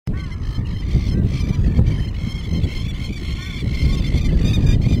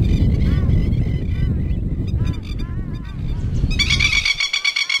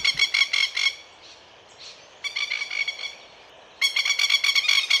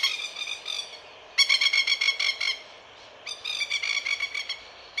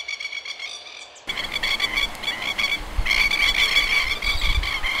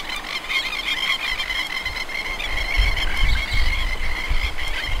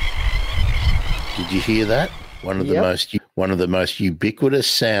Did you hear that? One of the most ubiquitous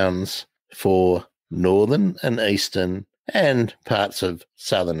sounds for northern and eastern and parts of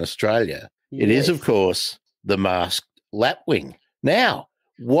southern Australia. Yes. It is, of course, the masked lapwing. Now,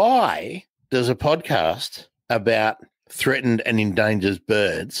 why does a podcast about threatened and endangered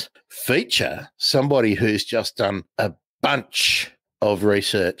birds feature somebody who's just done a bunch of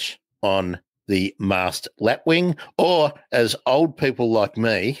research on the masked lapwing, or as old people like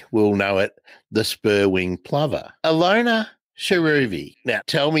me will know it, the spur-wing plover? Alona Charuvi. Now,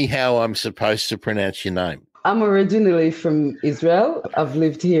 tell me how I'm supposed to pronounce your name. I'm originally from Israel. I've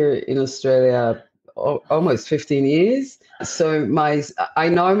lived here in Australia almost 15 years. So I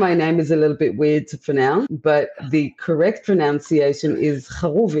know my name is a little bit weird to pronounce, but the correct pronunciation is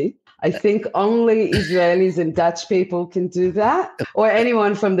Charuvi. I think only Israelis and Dutch people can do that, or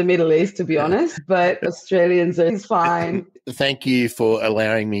anyone from the Middle East, to be honest, but Australians is fine. Thank you for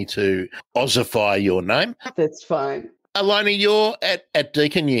allowing me to Aussify your name. That's fine. Alona, you're at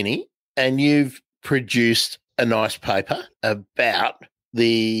Deakin Uni and you've produced a nice paper about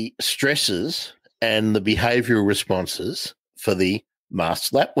the stresses and the behavioural responses for the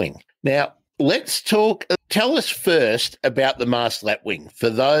masked lapwing. Now, let's tell us first about the masked lapwing. For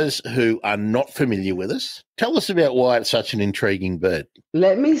those who are not familiar with us, tell us about why it's such an intriguing bird.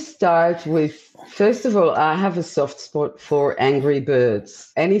 Let me start with, first of all, I have a soft spot for angry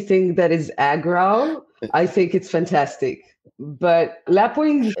birds. Anything that is aggro, I think it's fantastic. But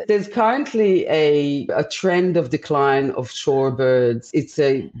lapwing, there's currently a trend of decline of shorebirds. It's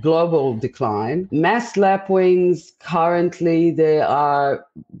a global decline. Masked lapwings, currently, they are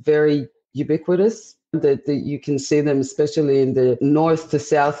very ubiquitous. That you can see them, especially in the north to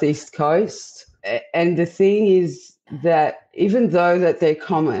southeast coast. And the thing is that even though that they're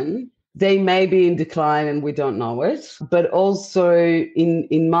common, they may be in decline and we don't know it. But also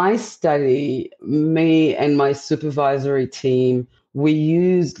in my study, me and my supervisory team, we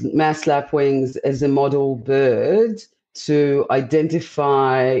used masked lapwings as a model bird to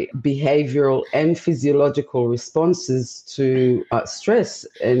identify behavioral and physiological responses to stress,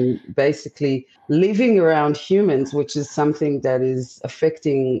 and basically living around humans, which is something that is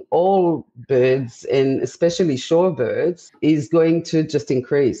affecting all birds and especially shorebirds, is going to just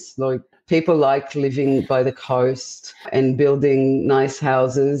increase. Like, people like living by the coast and building nice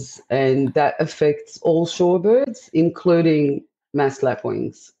houses, and that affects all shorebirds, including masked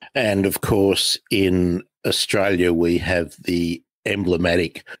lapwings. And of course, in Australia, we have the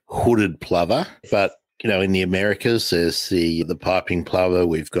emblematic hooded plover, but in the Americas, there's the piping plover.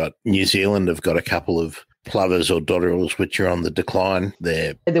 We've got New Zealand have got a couple of plovers or dotterels which are on the decline.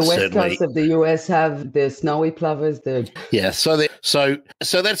 They're the west coast of the US have the snowy plovers. Yeah, so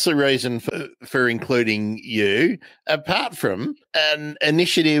that's the reason for including you, apart from an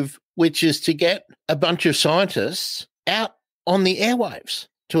initiative which is to get a bunch of scientists out on the airwaves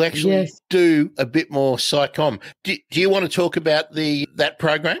to actually do a bit more psychom. Do you want to talk about that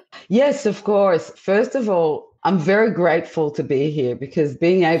program? Yes, of course. First of all, I'm very grateful to be here, because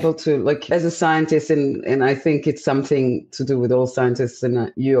being able to, as a scientist, and I think it's something to do with all scientists,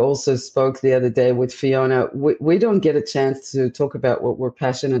 and you also spoke the other day with Fiona, we don't get a chance to talk about what we're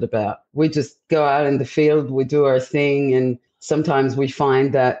passionate about. We just go out in the field, we do our thing, and sometimes we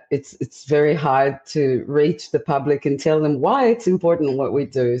find that it's very hard to reach the public and tell them why it's important what we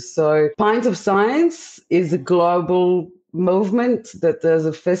do. So Pint of Science is a global movement that does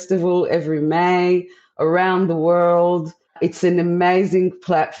a festival every May around the world. It's an amazing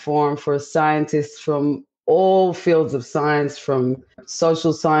platform for scientists from all fields of science, from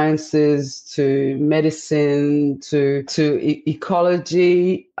social sciences to medicine to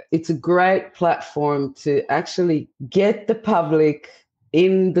ecology. It's a great platform to actually get the public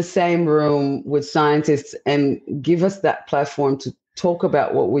in the same room with scientists and give us that platform to talk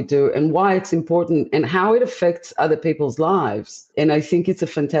about what we do and why it's important and how it affects other people's lives. And I think it's a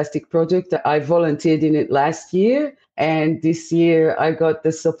fantastic project. I volunteered in it last year, and this year I got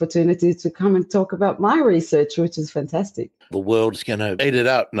this opportunity to come and talk about my research, which is fantastic. The world's going to eat it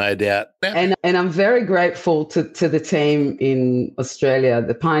up, no doubt. And I'm very grateful to the team in Australia,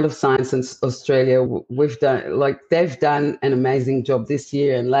 the Pint of Science in Australia. They've done an amazing job this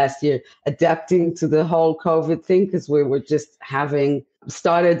year and last year adapting to the whole COVID thing, because we were just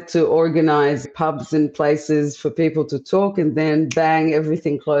started to organize pubs and places for people to talk, and then bang,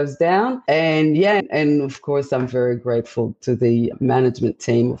 everything closed down. And of course, I'm very grateful to the management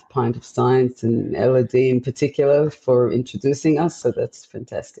team of Pint of Science and Elodie in particular for introducing us. So that's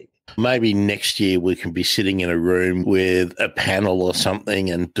fantastic. Maybe next year we can be sitting in a room with a panel or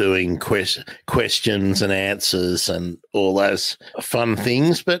something and doing questions and answers and all those fun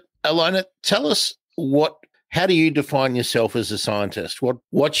things. But Alona, tell us how do you define yourself as a scientist?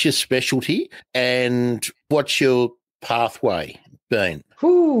 What's your specialty and what's your pathway been?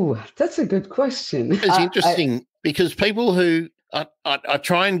 Ooh, that's a good question. It's interesting because people who I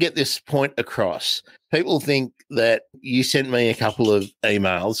try and get this point across. People think that you sent me a couple of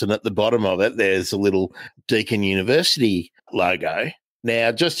emails and at the bottom of it, there's a little Deakin University logo.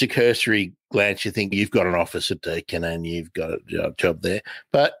 Now, just a cursory glance, you think you've got an office at Deakin and you've got a job there,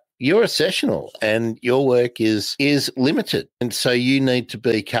 but you're a sessional and your work is limited. And so you need to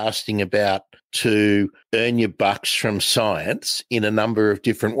be casting about to earn your bucks from science in a number of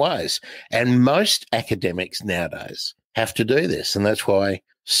different ways. And most academics nowadays have to do this. And that's why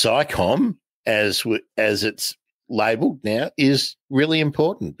SciComm, as it's labelled now, is really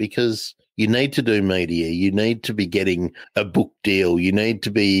important because you need to do media. You need to be getting a book deal. You need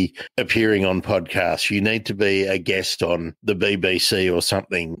to be appearing on podcasts. You need to be a guest on the BBC or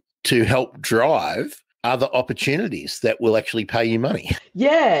something to help drive other opportunities that will actually pay you money.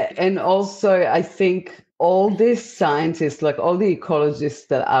 Yeah. And also, I think all these scientists, like all the ecologists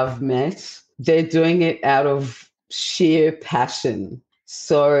that I've met, they're doing it out of sheer passion.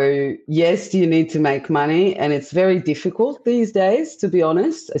 So yes, you need to make money, and it's very difficult these days, to be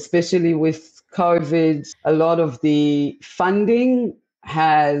honest, especially with COVID. A lot of the funding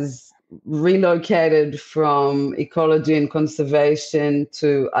has relocated from ecology and conservation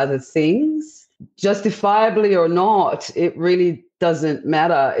to other things. Justifiably or not, it really doesn't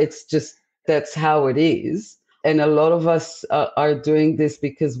matter. It's just that's how it is. And a lot of us are doing this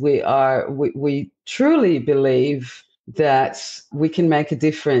because we truly believe that we can make a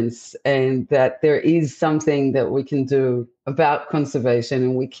difference and that there is something that we can do about conservation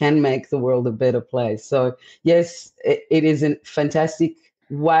and we can make the world a better place. So yes, it is a fantastic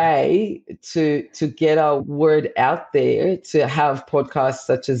way to get our word out there, to have podcasts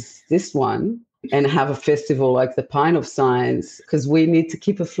such as this one and have a festival like the Pint of Science, because we need to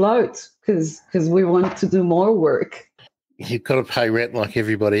keep afloat because we want to do more work. You've got to pay rent like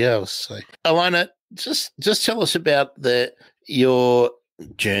everybody else. So, Alona, just tell us about your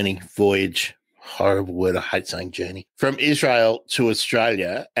journey, voyage, horrible word, I hate saying journey, from Israel to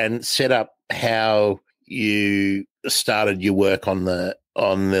Australia, and set up how you started your work on the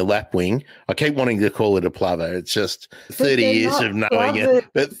lapwing. I keep wanting to call it a plover. It's just 30 years of knowing it,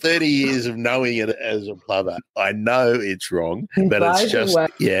 but 30 years of knowing it as a plover. I know it's wrong, but it's just,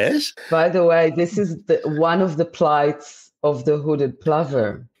 yes. By the way, this is one of the plights of the hooded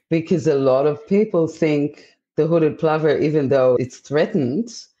plover, because a lot of people think the hooded plover, even though it's threatened,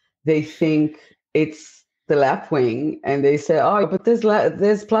 they think it's the lapwing, and they say, oh, but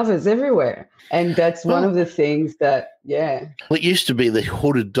there's plovers everywhere. And that's one of the things that, yeah. Well, it used to be the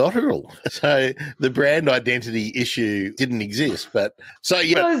hooded dotterel. So the brand identity issue didn't exist. But so,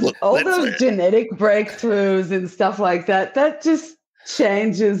 yeah. All those genetic breakthroughs and stuff like that, that just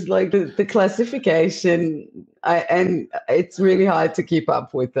changes like the classification. And it's really hard to keep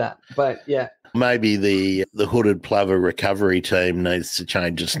up with that. But yeah. Maybe the hooded plover recovery team needs to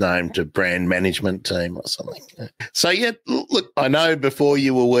change its name to brand management team or something. So, yeah, look, I know before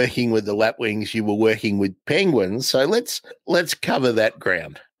you were working with the lapwings, you were working with penguins. So let's cover that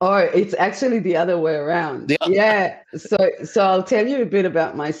ground. Oh, it's actually the other way around. Yeah. So I'll tell you a bit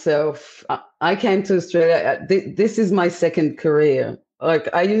about myself. I came to Australia. This is my second career.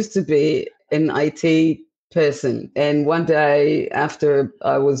 Like, I used to be an IT person. And one day, after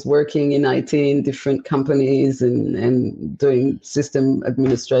I was working in IT in different companies and doing system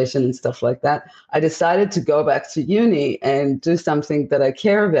administration and stuff like that, I decided to go back to uni and do something that I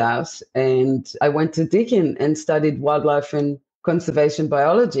care about. And I went to Deakin and studied wildlife and conservation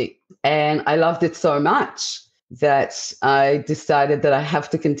biology. And I loved it so much that I decided that I have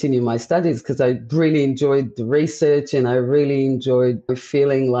to continue my studies because I really enjoyed the research and I really enjoyed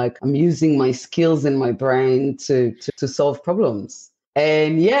feeling like I'm using my skills in my brain to solve problems.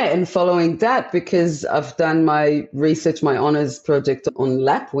 And following that, because I've done my research, my honors project on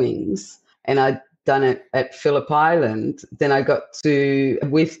lapwings, and I'd done it at Phillip Island. Then I got to,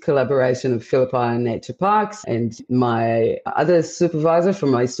 with collaboration of Phillip Island Nature Parks, and my other supervisor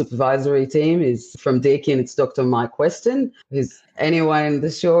from my supervisory team is from Deakin, it's Dr. Mike Weston, who's anyone in the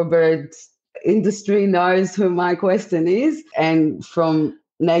shorebird industry knows who Mike Weston is. And from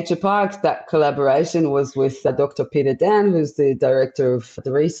Nature Parks, that collaboration was with Dr. Peter Dan, who's the director of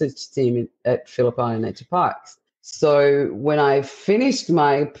the research team at Phillip Island Nature Parks. So when I finished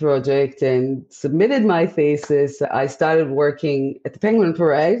my project and submitted my thesis, I started working at the Penguin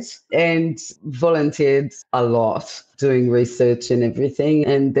Parade and volunteered a lot, doing research and everything.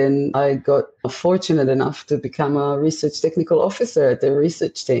 And then I got fortunate enough to become a research technical officer at the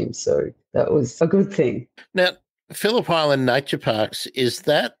research team. So that was a good thing. Now, Phillip Island Nature Parks, is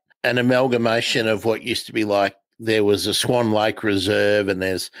that an amalgamation of what used to be like there was a Swan Lake Reserve and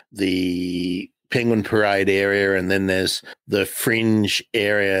there's the Penguin Parade area and then there's the fringe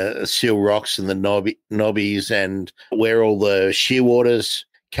area, Seal Rocks and the Nobbies and where all the shearwaters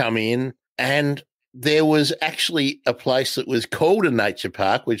come in, and there was actually a place that was called a nature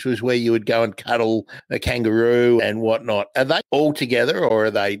park, which was where you would go and cuddle a kangaroo and whatnot. Are they all together or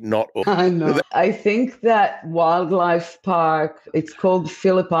are they not all? I know. I think that wildlife park, it's called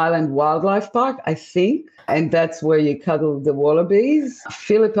Phillip Island Wildlife Park, I think. And that's where you cuddle the wallabies.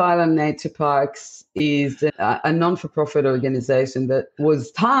 Phillip Island Nature Parks is a non-for-profit organization that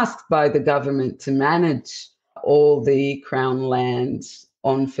was tasked by the government to manage all the Crown lands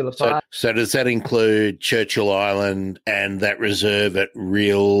on Phillip Island. So does that include Churchill Island and that reserve at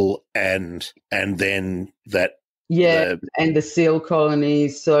Rhyl and then that? Yeah, and the seal colony.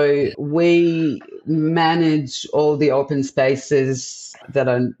 So we manage all the open spaces that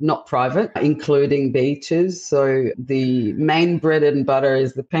are not private, including beaches. So the main bread and butter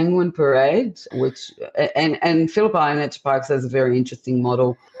is the Penguin Parade, which and Phillip Island Nature Parks has a very interesting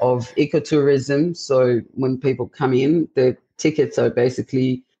model of ecotourism. So when people come in, the tickets are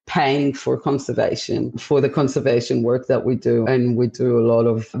basically paying for conservation, for the conservation work that we do. And we do a lot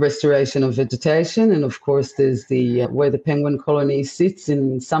of restoration of vegetation. And of course, there's the where the penguin colony sits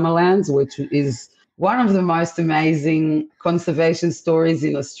in Summerlands, which is one of the most amazing conservation stories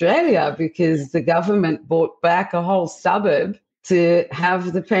in Australia, because the government bought back a whole suburb to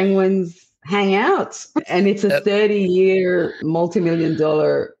have the penguins hang out. And it's a 30-year,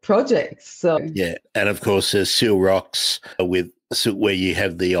 multi-million-dollar project. So yeah, and of course there's Seal Rocks where you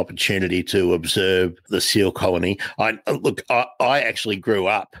have the opportunity to observe the seal colony. I actually grew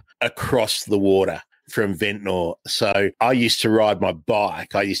up across the water from Ventnor. So I used to ride my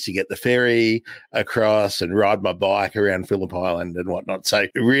bike. I used to get the ferry across and ride my bike around Phillip Island and whatnot. So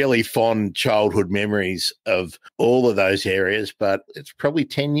really fond childhood memories of all of those areas. But it's probably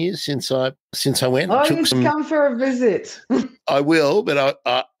 10 years since I went. Oh, you should come for a visit. I will, but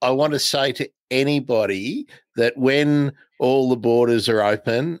I want to say to anybody that when all the borders are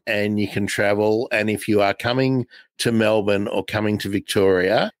open and you can travel, and if you are coming to Melbourne or coming to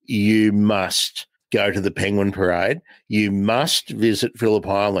Victoria, you must go to the Penguin Parade. You must visit Phillip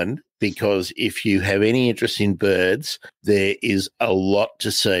Island, because if you have any interest in birds, there is a lot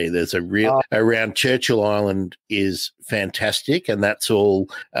to see. There's around Churchill Island is fantastic, and that's all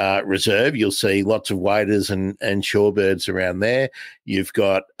reserve. You'll see lots of waders and shorebirds around there. You've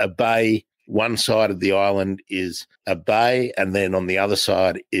got a bay. One side of the island is a bay, and then on the other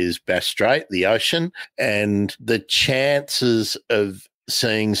side is Bass Strait, the ocean, and the chances of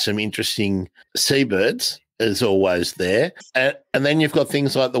seeing some interesting seabirds is always there. And then you've got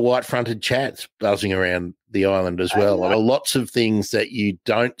things like the white-fronted chats buzzing around the island as well. There are lots of things that you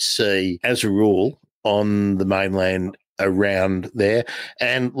don't see as a rule on the mainland around there.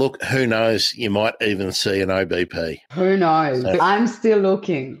 And look, who knows, you might even see an OBP. Who knows? So, I'm still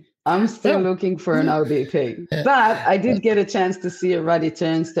looking. Looking for an OBP. Yeah. But I did get a chance to see a ruddy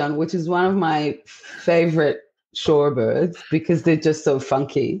turnstone, which is one of my favorite shorebirds because they're just so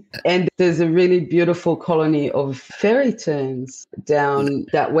funky. And there's a really beautiful colony of fairy terns down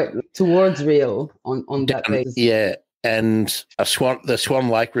that way towards Rhyl on that base. Yeah. And the Swan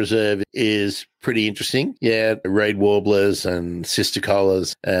Lake Reserve is pretty interesting. Yeah, reed warblers and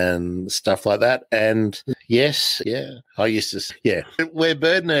cisticolas and stuff like that. And yes, yeah, we're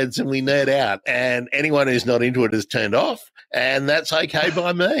bird nerds and we nerd out. And anyone who's not into it is turned off. And that's okay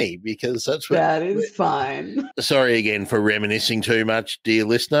by me, because that's what that is fine. Sorry again for reminiscing too much, dear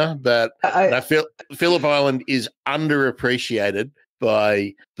listener, but I feel Phillip Island is underappreciated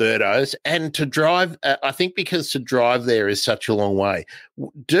by birdos, and to drive, I think because to drive there is such a long way.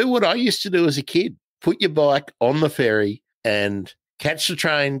 Do what I used to do as a kid. Put your bike on the ferry and catch the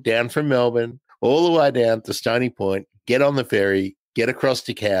train down from Melbourne all the way down to Stony Point, get on the ferry, get across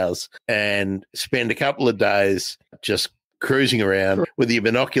to Cowes, and spend a couple of days just cruising around with your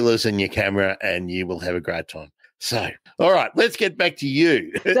binoculars and your camera, and you will have a great time. So, all right, let's get back to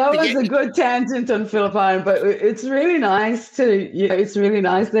you. That was a good tangent on Phillip Island, but it's really nice it's really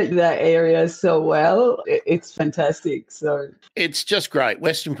nice that area is so well. It's fantastic. So it's just great.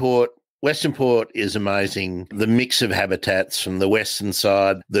 Western Port Western Port is amazing. The mix of habitats from the western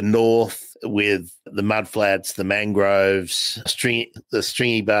side, the north with the mudflats, the mangroves, the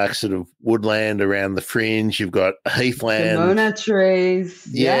stringy bark sort of woodland around the fringe. You've got heathland. Pomona trees.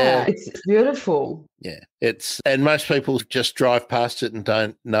 Yeah. It's beautiful. Yeah. And most people just drive past it and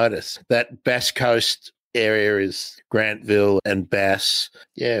don't notice. That Bass Coast area is Grantville and Bass.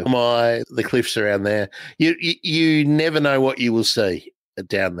 Yeah. The cliffs around there. You never know what you will see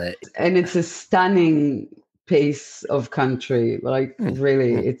down there. And it's a stunning piece of country. Like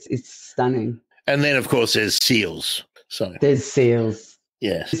really, it's stunning. And then of course there's seals. So there's seals.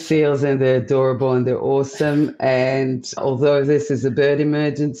 Yes. Seals, and they're adorable and they're awesome. And although this is a bird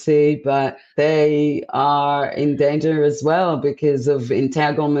emergency, but they are in danger as well because of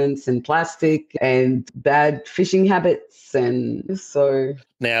entanglements and plastic and bad fishing habits. And so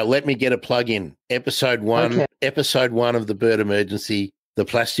now let me get a plug in. Episode 1 of the bird emergency, the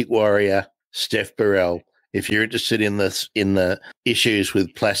plastic warrior, Steph Burrell. If you're interested in the issues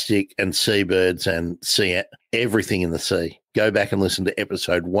with plastic and seabirds and everything in the sea, go back and listen to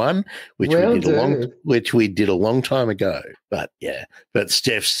episode 1, which we did a long time ago. But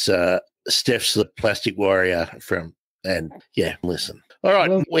Steph's the plastic warrior listen. All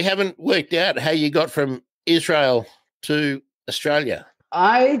right, we haven't worked out how you got from Israel to Australia.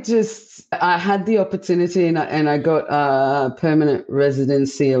 I had the opportunity and I got a permanent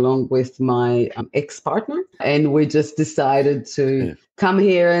residency along with my ex-partner, and we just decided to come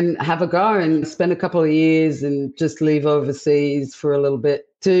here and have a go and spend a couple of years and just leave overseas for a little bit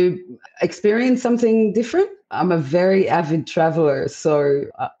to experience something different. I'm a very avid traveler, so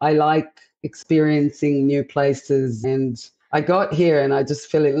I like experiencing new places, and I got here and I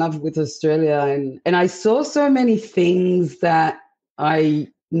just fell in love with Australia, and I saw so many things that I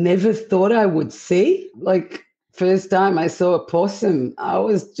never thought I would see. Like, first time I saw a possum, I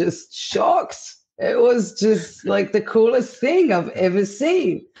was just shocked. It was just like the coolest thing I've ever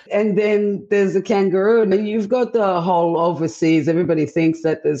seen. And then there's a kangaroo. And you've got the whole overseas. Everybody thinks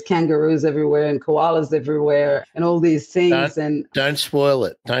that there's kangaroos everywhere and koalas everywhere and all these things. Don't spoil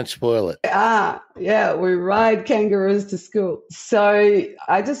it. Don't spoil it. Yeah, we ride kangaroos to school. So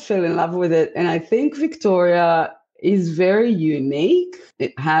I just fell in love with it. And I think Victoria is very unique.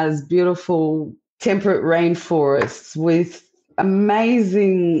 It has beautiful temperate rainforests with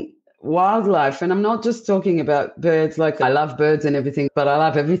amazing wildlife. And I'm not just talking about birds. Like, I love birds and everything, but I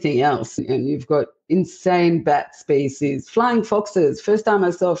love everything else. And you've got insane bat species, flying foxes. First time I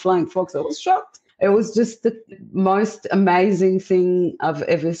saw a flying fox, I was shocked. It was just the most amazing thing I've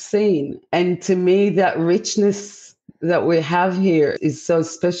ever seen. And to me, that richness that we have here is so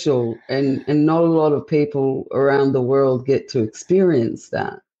special, and not a lot of people around the world get to experience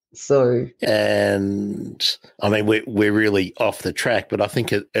that. So, and I mean, we're really off the track, but I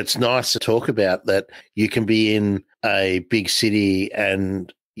think it's nice to talk about that. You can be in a big city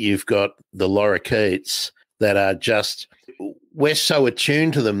and you've got the lorikeets that are just, we're so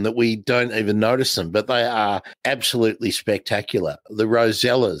attuned to them that we don't even notice them, but they are absolutely spectacular. The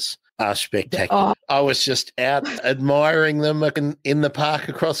rosellas are spectacular. I was just out admiring them in the park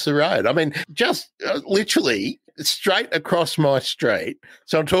across the road. I mean, just literally straight across my street.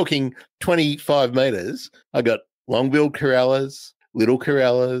 So I'm talking 25 metres. I got long-billed corellas, little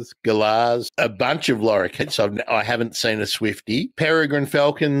corellas, galahs, a bunch of lorikeets. I haven't seen a swifty. Peregrine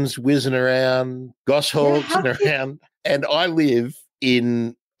falcons whizzing around, goshawks around. And I live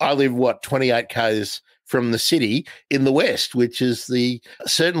 28 k's from the city in the west, which is it's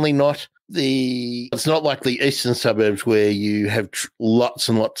not like the eastern suburbs where you have lots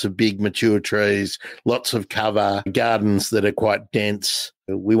and lots of big mature trees, lots of cover, gardens that are quite dense.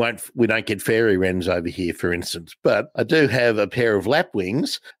 We don't get fairy wrens over here, for instance, but I do have a pair of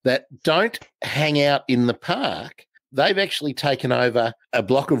lapwings that don't hang out in the park. They've actually taken over a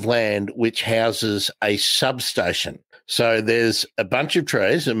block of land which houses a substation. So there's a bunch of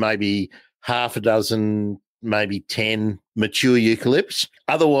trees and maybe half a dozen, maybe 10 mature eucalypts.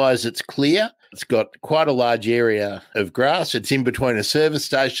 Otherwise, it's clear. It's got quite a large area of grass. It's in between a service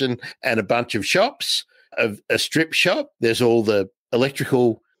station and a bunch of shops, a strip shop. There's all the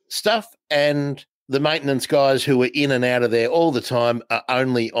electrical stuff, and the maintenance guys who are in and out of there all the time are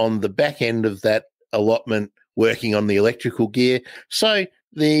only on the back end of that allotment working on the electrical gear. So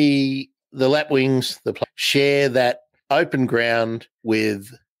the lapwings share that open ground with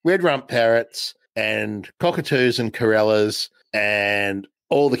red rump parrots and cockatoos and corellas, and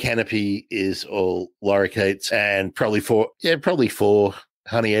all the canopy is all lorikeets, and probably four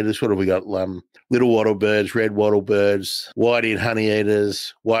honeyeaters. What have we got? Little wattlebirds, red wattlebirds, white-eared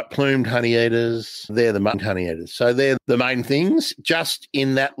honeyeaters, white-plumed honeyeaters. They're the main honeyeaters. So they're the main things just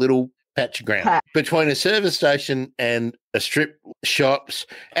in that little patch of ground between a service station and a strip shops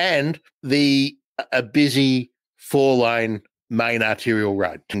and a busy 4-lane main arterial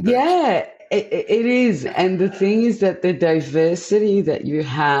road. Yeah, it is. And the thing is that the diversity that you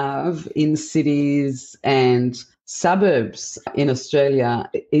have in cities and suburbs in Australia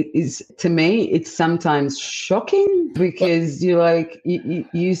is, to me, it's sometimes shocking because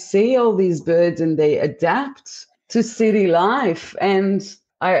you see all these birds and they adapt to city life. And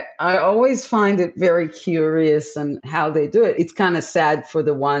I always find it very curious and how they do it. It's kind of sad for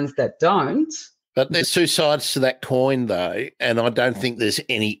the ones that don't. But there's two sides to that coin, though, and I don't think there's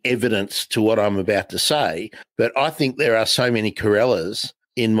any evidence to what I'm about to say, but I think there are so many corellas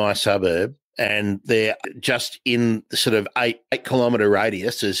in my suburb, and they're just in the sort of 8-kilometre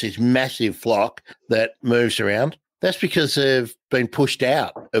radius. There's this massive flock that moves around. That's because they've been pushed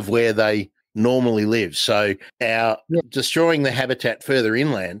out of where they normally live. So destroying the habitat further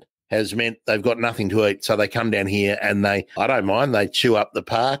inland has meant they've got nothing to eat, so they come down here and I don't mind, they chew up the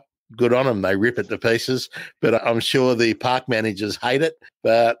park. Good on them. They rip it to pieces, but I'm sure the park managers hate it,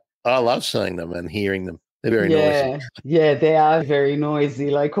 but I love seeing them and hearing them. They're very noisy. Yeah, they are very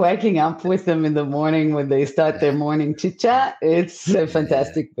noisy. Like waking up with them in the morning when they start their morning chit-chat, it's a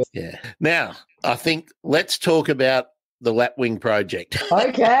fantastic book. Yeah. Now, I think let's talk about the Lapwing project.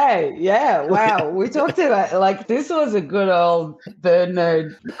 Okay. Yeah. Wow. We talked about this was a good old bird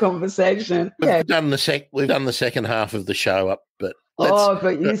nerd conversation. We've done the second half of the show up, but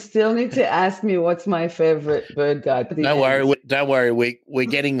but you still need to ask me what's my favorite bird guide. Don't worry. We're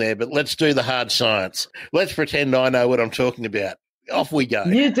getting there, but let's do the hard science. Let's pretend I know what I'm talking about. Off we go.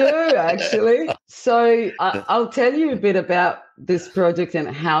 You do, actually. So I'll tell you a bit about this project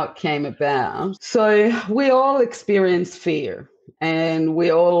and how it came about. So we all experience fear, and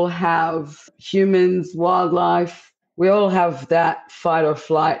we all have humans, wildlife, we all have that fight or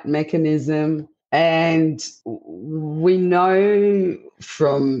flight mechanism. And we know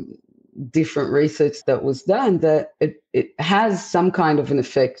from different research that was done that it has some kind of an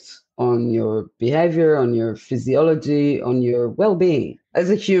effect on your behavior, on your physiology, on your well-being. As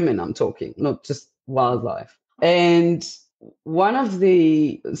a human, I'm talking, not just wildlife. And one of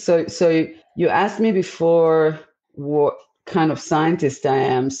so you asked me before what kind of scientist I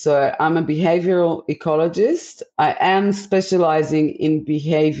am. So I'm a behavioral ecologist. I am specializing in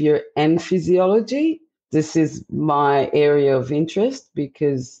behavior and physiology. This is my area of interest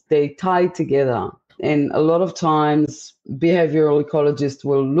because they tie together. And a lot of times behavioral ecologists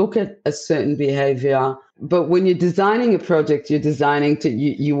will look at a certain behavior, but when you're designing a project, you're designing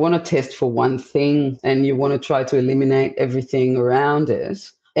you want to test for one thing and you want to try to eliminate everything around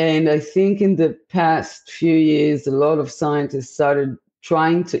it. And I think in the past few years, a lot of scientists started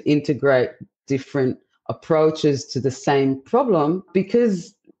trying to integrate different approaches to the same problem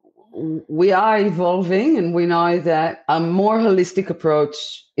because we are evolving and we know that a more holistic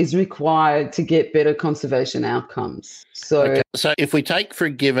approach is required to get better conservation outcomes. So if we take for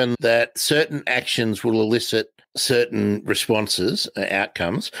given that certain actions will elicit certain responses,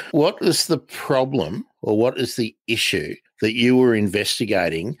 outcomes, what is the problem or what is the issue that you were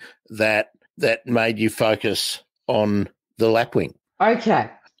investigating that made you focus on the lapwing? Okay,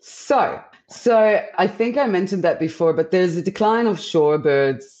 so I think I mentioned that before, but there's a decline of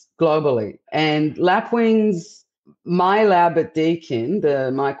shorebirds globally, and lapwings. My lab at Deakin,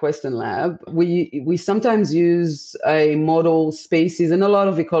 my Question lab, we sometimes use a model species, and a lot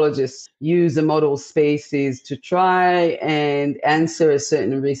of ecologists use a model species to try and answer a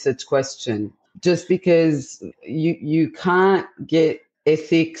certain research question. Just because you can't get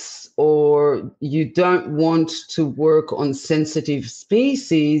ethics or you don't want to work on sensitive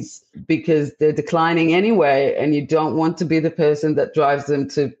species because they're declining anyway, and you don't want to be the person that drives them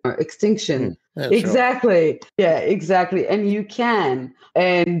to extinction. Exactly. Right. Yeah, exactly. And you can.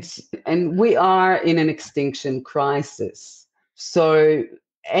 And we are in an extinction crisis. So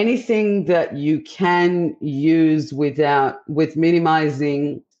anything that you can use with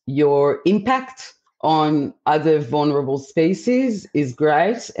minimizing your impact on other vulnerable species is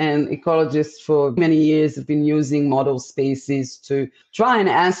great. And ecologists for many years have been using model species to try and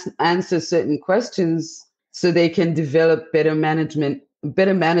answer certain questions so they can develop better management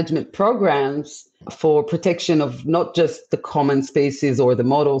programs for protection of not just the common species or the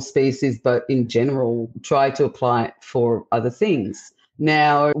model species, but in general, try to apply it for other things.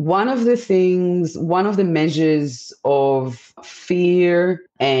 Now, one of the measures of fear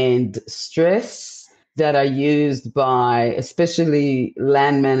and stress that are used by especially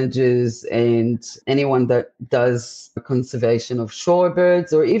land managers and anyone that does conservation of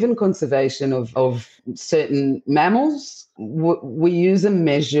shorebirds or even conservation of certain mammals. We use a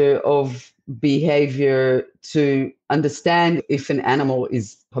measure of behavior to understand if an animal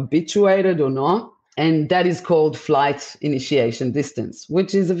is habituated or not. And that is called flight initiation distance,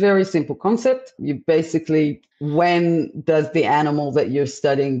 which is a very simple concept. You basically, when does the animal that you're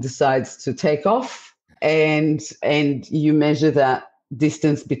studying decides to take off, and you measure that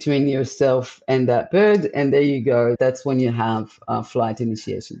distance between yourself and that bird, and there you go. That's when you have flight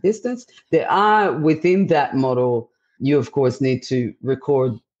initiation distance. There are, within that model, you of course need to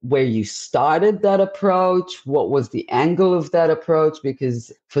record where you started that approach, what was the angle of that approach,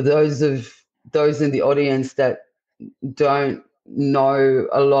 because for those in the audience that don't know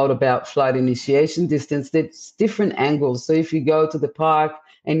a lot about flight initiation distance, there's different angles. So if you go to the park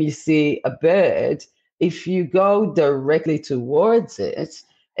and you see a bird, if you go directly towards it,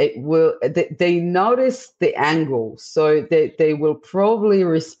 they notice the angle. So they will probably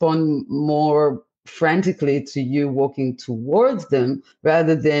respond more frantically to you walking towards them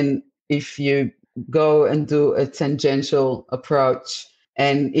rather than if you go and do a tangential approach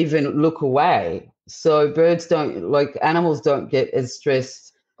and even look away. So animals don't get as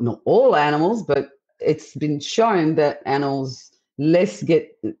stressed, not all animals, but it's been shown that animals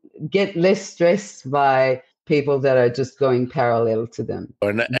get less stressed by people that are just going parallel to them.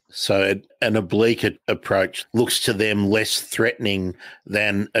 So an oblique approach looks to them less threatening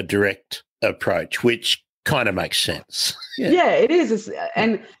than a direct approach, which kind of makes sense. Yeah, it is.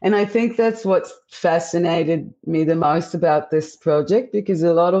 And I think that's what fascinated me the most about this project, because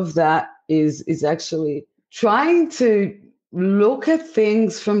a lot of that is actually trying to look at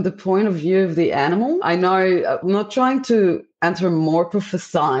things from the point of view of the animal. I know I'm not trying to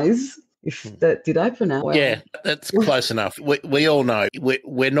anthropomorphize. Did I pronounce well? Yeah, that's close enough. We all know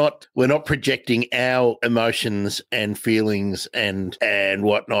we're not projecting our emotions and feelings and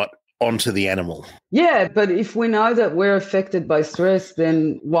whatnot onto the animal. Yeah, but if we know that we're affected by stress,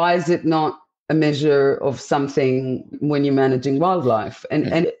 then why is it not a measure of something when you're managing wildlife?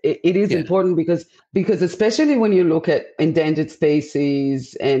 And it is important because especially when you look at endangered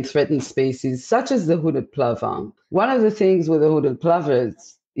species and threatened species, such as the hooded plover, one of the things with the hooded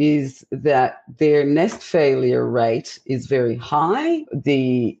plovers is that their nest failure rate is very high.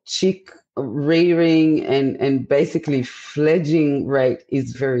 The chick rearing and basically fledging rate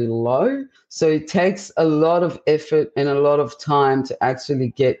is very low. So it takes a lot of effort and a lot of time to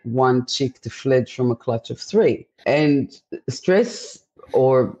actually get one chick to fledge from a clutch of 3. And stress,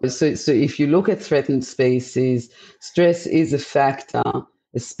 so if you look at threatened species, stress is a factor,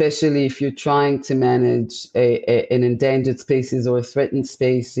 especially if you're trying to manage an endangered species or a threatened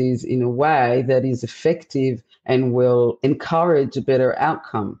species in a way that is effective and will encourage a better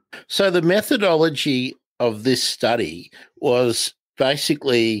outcome. So the methodology of this study was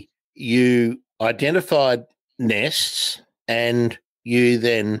basically you identified nests and you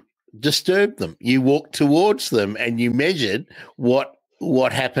then disturbed them. You walked towards them and you measured what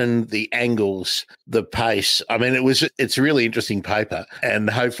happened, the angles, the pace. I mean, it's a really interesting paper, and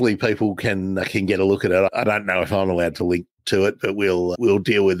hopefully people can get a look at it. I don't know if I'm allowed to link to it, but we'll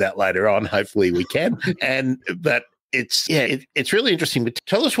deal with that later on. Hopefully we can. But it's really interesting. But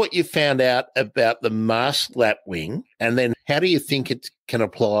tell us what you found out about the masked lapwing, and then how do you think it can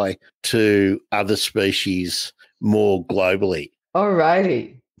apply to other species more globally? All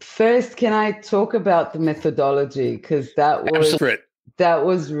righty. First, can I talk about the methodology? Because that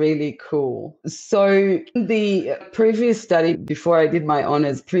was really cool. So the previous study, before I did my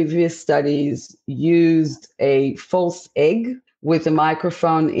honors, previous studies used a false egg with a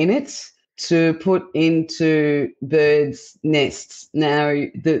microphone in it to put into birds' nests. Now,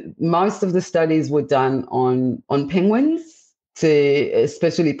 most of the studies were done on penguins,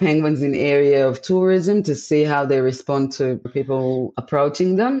 especially penguins in area of tourism, to see how they respond to people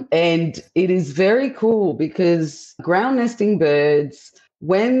approaching them. And it is very cool because ground nesting birds,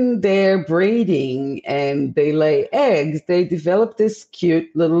 when they're breeding and they lay eggs, they develop this cute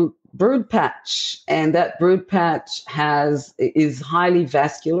little brood patch, and that brood patch is highly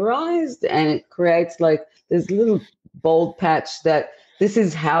vascularized, and it creates like this little bold patch that this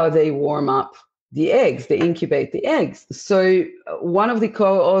is how they warm up the eggs, they incubate the eggs. So one of the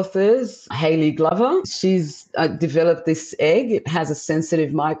co-authors, Hayley Glover, she's developed this egg. It has a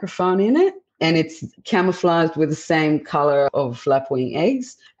sensitive microphone in it, and it's camouflaged with the same color of lapwing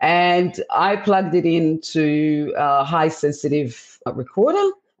eggs. And I plugged it into a high sensitive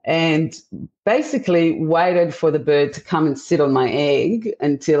recorder and basically waited for the bird to come and sit on my egg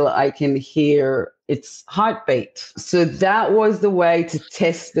until I can hear its heartbeat. So that was the way to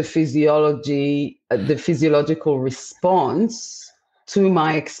test the physiological response to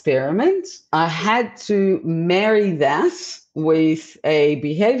my experiment. I had to marry that with a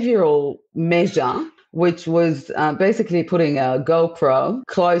behavioral measure, which was basically putting a GoPro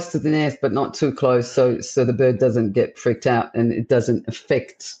close to the nest, but not too close, so the bird doesn't get freaked out and it doesn't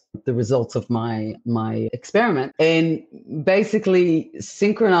affect the results of my experiment, and basically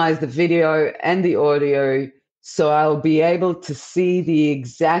synchronize the video and the audio so I'll be able to see the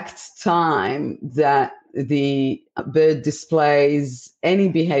exact time that the bird displays any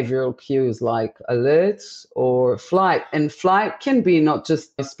behavioral cues like alerts or flight. And flight can be not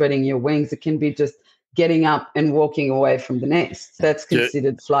just spreading your wings, it can be just getting up and walking away from the nest. That's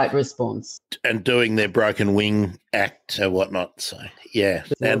considered flight response. And doing their broken wing act or whatnot. So, yeah.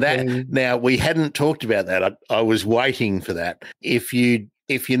 Now we hadn't talked about that. I was waiting for that. If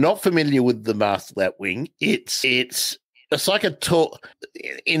you're not familiar with the Masked Lapwing, it's like a tall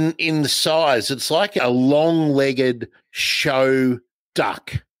in size. It's like a long-legged show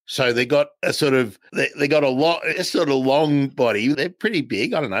duck. So they got a sort of long body. They're pretty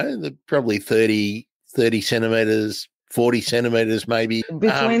big. I don't know. They're probably 30 centimeters, 40 centimeters maybe.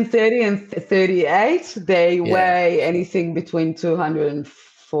 Between 30 and 38, they weigh anything between 200 and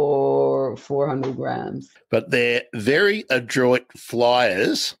 400 grams. But they're very adroit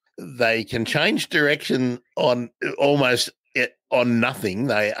flyers. They can change direction on nothing.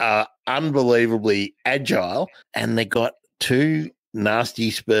 They are unbelievably agile, and they got two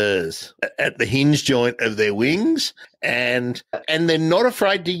nasty spurs at the hinge joint of their wings, and they're not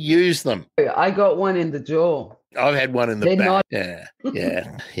afraid to use them. I got one in the jaw. I've had one in the back. Yeah.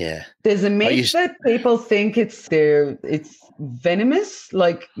 There's a myth that people think it's venomous,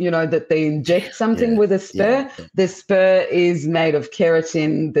 like, that they inject something with a spur. Yeah. The spur is made of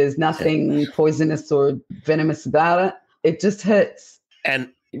keratin. There's nothing poisonous or venomous about it. It just hurts. And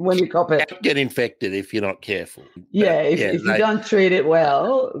when you cop it, get infected if you're not careful. If you don't treat it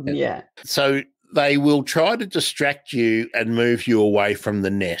well, So they will try to distract you and move you away from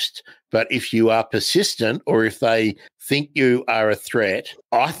the nest. But if you are persistent, or if they think you are a threat,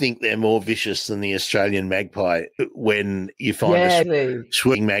 I think they're more vicious than the Australian magpie when you find a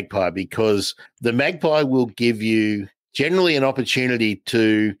swinging magpie, because the magpie will give you generally an opportunity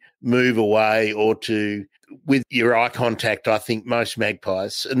to move away or to, with your eye contact. I think most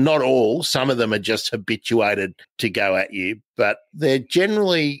magpies, not all, some of them are just habituated to go at you, but they're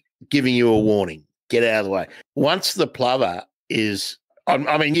generally giving you a warning. Get out of the way. Once the plover is,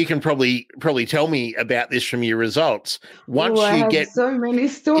 I mean, you can probably tell me about this from your results. I have so many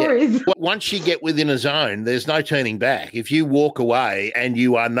stories. Once you get within a zone, there's no turning back. If you walk away and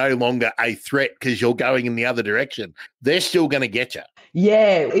you are no longer a threat because you're going in the other direction, they're still going to get you.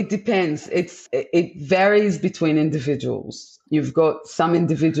 Yeah, it depends. It varies between individuals. You've got some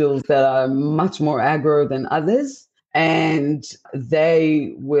individuals that are much more aggro than others, and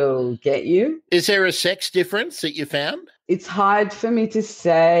they will get you. Is there a sex difference that you found? It's hard for me to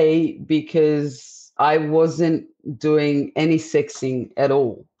say because I wasn't doing any sexing at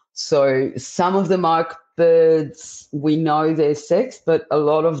all. So some of the marked birds, we know their sex, but a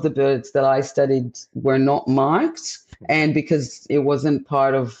lot of the birds that I studied were not marked. And because it wasn't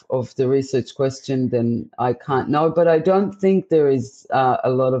part of the research question, then I can't know. But I don't think there is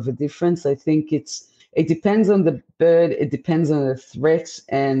a lot of a difference. I think it depends on the bird, it depends on the threat,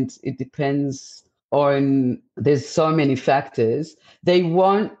 and it depends on, there's so many factors. They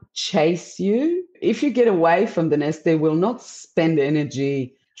won't chase you. If you get away from the nest, they will not spend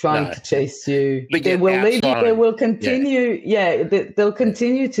energy trying to chase you. They will leave you. They will continue. They'll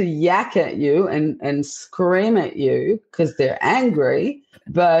continue to yak at you and scream at you because they're angry,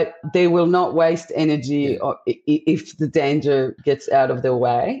 but they will not waste energy if the danger gets out of their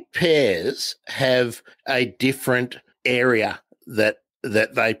way. Pairs have a different area that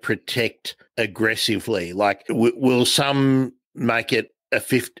they protect aggressively. Like, will some make it a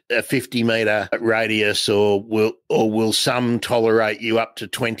 50-meter radius, or will some tolerate you up to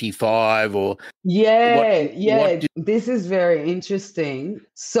 25? Or this is very interesting.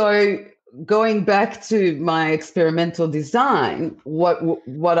 So going back to my experimental design,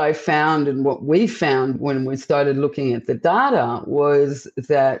 what I found and what we found when we started looking at the data was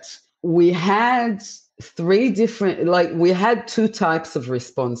that we had we had two types of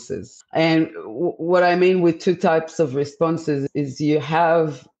responses. And what I mean with two types of responses is you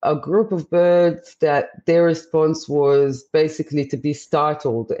have a group of birds that their response was basically to be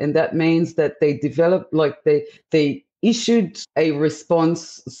startled. And that means that they developed, they issued a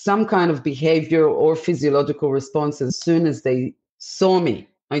response, some kind of behavior or physiological response as soon as they saw me.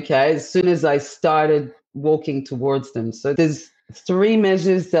 okay, as soon as I started walking towards them. So there's three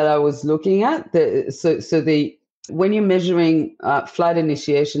measures that I was looking at. When you're measuring flight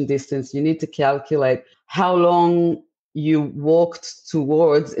initiation distance, you need to calculate how long you walked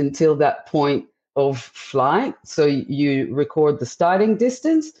towards until that point of flight. So you record the starting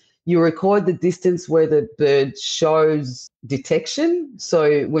distance, you record the distance where the bird shows detection.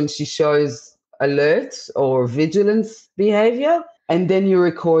 So when she shows alert or vigilance behavior, and then you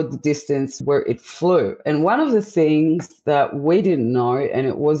record the distance where it flew. And one of the things that we didn't know, and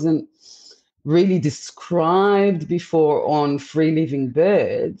it wasn't really described before on free living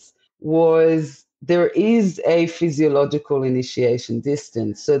birds, was there is a physiological initiation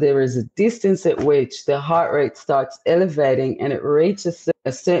distance. So there is a distance at which the heart rate starts elevating and it reaches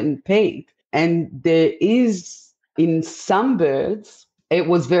a certain peak. And there is, in some birds, it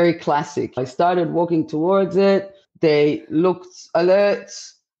was very classic. I started walking towards it, they looked alert,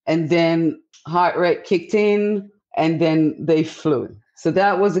 and then heart rate kicked in, and then they flew. So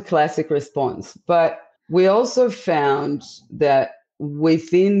that was a classic response. But we also found that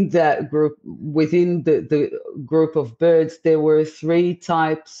within that group, within the group of birds, there were three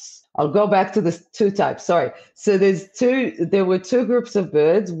types. I'll go back to the two types. Sorry. So there were two groups of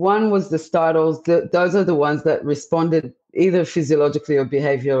birds. One was the startles. Those are the ones that responded either physiologically or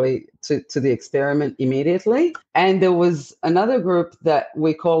behaviorally to the experiment immediately. And there was another group that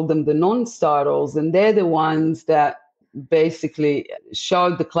we called them the non-startles. And they're the ones that basically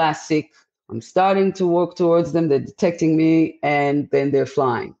showed the classic, I'm starting to walk towards them, they're detecting me, and then they're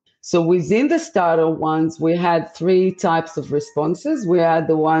flying. So within the startle ones, we had three types of responses. We had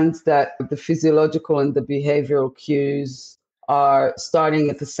the ones that the physiological and the behavioral cues are starting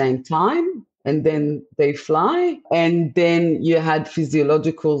at the same time, and then they fly. And then you had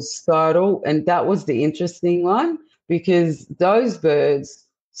physiological startle, and that was the interesting one, because those birds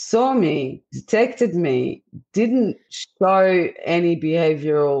saw me, detected me, didn't show any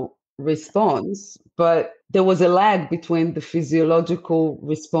behavioral response, but there was a lag between the physiological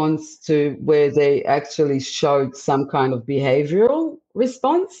response to where they actually showed some kind of behavioral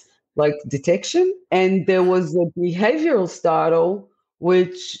response, like detection. And there was a behavioral startle,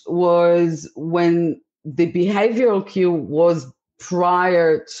 which was when the behavioral cue was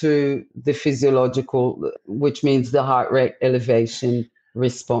prior to the physiological, which means the heart rate elevation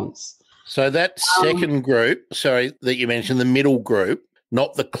response. So that second group, that you mentioned, the middle group,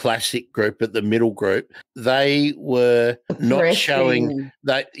 not the classic group, but the middle group, they were not showing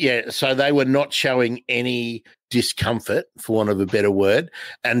so they were not showing any discomfort, for want of a better word,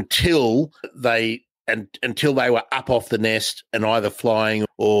 until they were up off the nest and either flying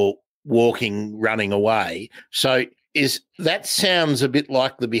or walking, running away. So that sounds a bit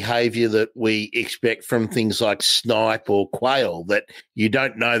like the behaviour that we expect from things like snipe or quail, that you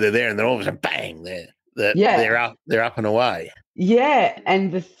don't know they're there and then all of a sudden, bang, they're up and away. Yeah,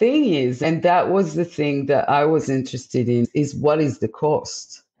 and the thing is, and that was the thing that I was interested in, is what is the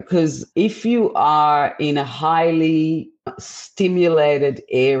cost? Because if you are in a highly stimulated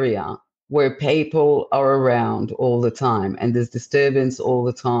area where people are around all the time and there's disturbance all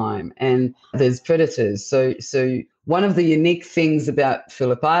the time and there's predators, so one of the unique things about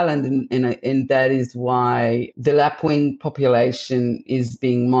Phillip Island, and that is why the lapwing population is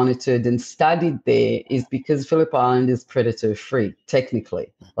being monitored and studied there, is because Phillip Island is predator-free,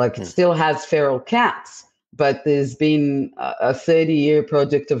 technically. Like, it still has feral cats, but there's been a 30-year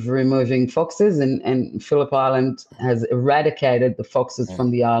project of removing foxes, and Phillip Island has eradicated the foxes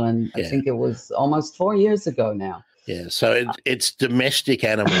from the island. I think it was almost 4 years ago now. Yeah, so it's domestic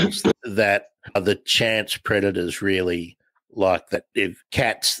animals that are the chance predators, really, like that. If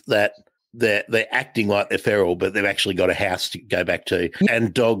cats that they're acting like they're feral, but they've actually got a house to go back to,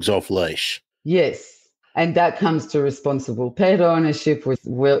 and dogs off leash. Yes, and that comes to responsible pet ownership.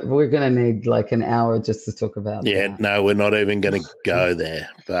 We're going to need like an hour just to talk about that. Yeah, no, we're not even going to go there.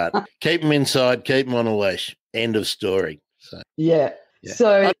 But keep them inside, keep them on a leash. End of story. So yeah.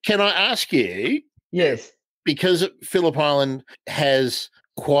 So can I ask you? Yes. Because Phillip Island has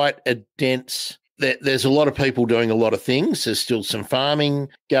quite a dense, there's a lot of people doing a lot of things. There's still some farming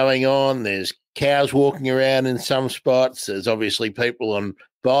going on. There's cows walking around in some spots. There's obviously people on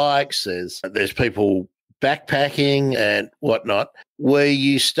bikes. There's people backpacking and whatnot. Were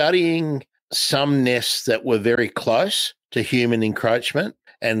you studying some nests that were very close to human encroachment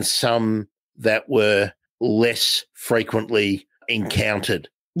and some that were less frequently encountered?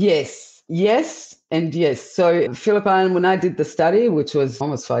 Yes, and yes. So Phillip Island, when I did the study, which was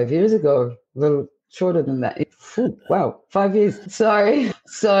almost 5 years ago, a little shorter than that. 5 years. Sorry.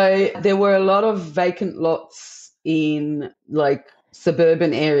 So there were a lot of vacant lots in like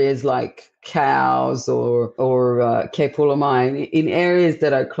suburban areas like Cowes or Cape Woolamai, in areas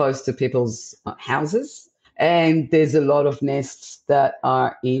that are close to people's houses. And there's a lot of nests that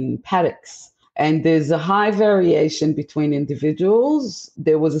are in paddocks. And there's a high variation between individuals.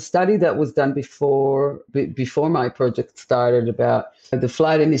 There was a study that was done before my project started about the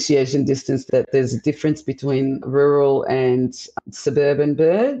flight initiation distance, that there's a difference between rural and suburban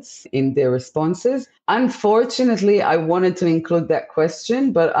birds in their responses. Unfortunately, I wanted to include that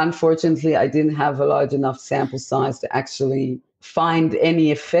question, but unfortunately, I didn't have a large enough sample size to actually find any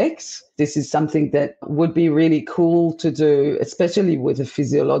effects. This is something that would be really cool to do, especially with a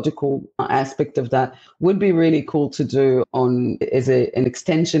physiological aspect of that, would be really cool to do on as an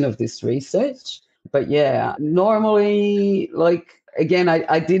extension of this research. But yeah, normally, like, again,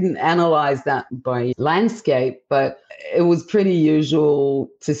 I didn't analyze that by landscape, but it was pretty usual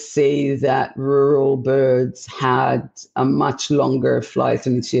to see that rural birds had a much longer flight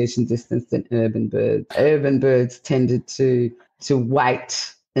initiation distance than urban birds. Urban birds tended to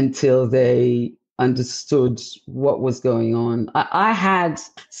wait until they understood what was going on. I had,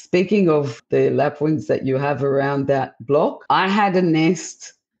 speaking of the lapwings that you have around that block, I had a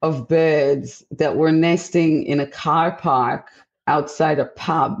nest of birds that were nesting in a car park outside a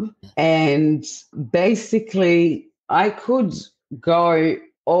pub. And basically, I could go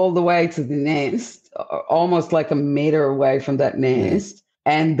all the way to the nest, almost like a meter away from that nest,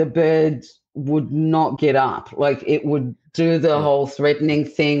 and the bird would not get up. Like, it would do the whole threatening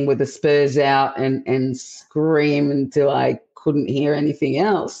thing with the spurs out and scream until I couldn't hear anything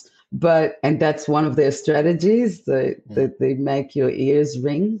else. And that's one of their strategies, that they make your ears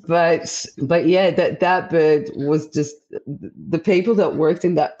ring. But yeah, that bird was just, the people that worked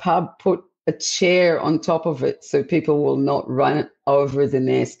in that pub put a chair on top of it so people will not run over the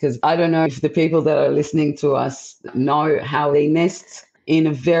nest. Because I don't know if the people that are listening to us know how they nest in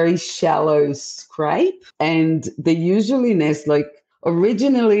a very shallow scrape, and they usually nest, like,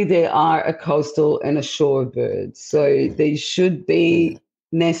 originally they are a coastal and a shore bird, so they should be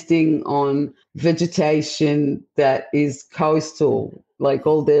nesting on vegetation that is coastal, like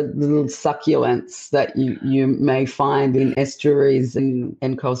all the little succulents that you may find in estuaries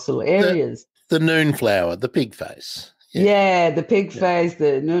and coastal areas. The noonflower, the pig face. Yeah, the pig face,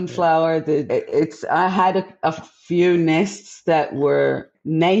 the noonflower. I had a few nests that were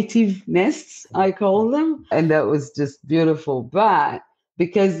native nests, I call them, and that was just beautiful. But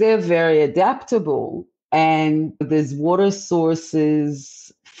because they're very adaptable and there's water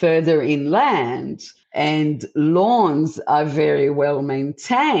sources further inland and lawns are very well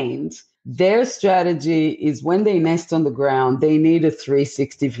maintained, their strategy is when they nest on the ground, they need a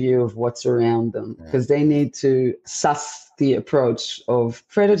 360 view of what's around them, because they need to suss the approach of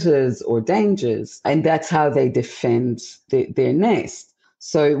predators or dangers. And that's how they defend their nest.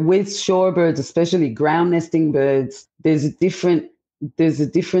 So with shorebirds, especially ground nesting birds, there's a different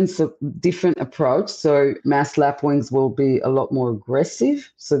approach. So masked lapwings will be a lot more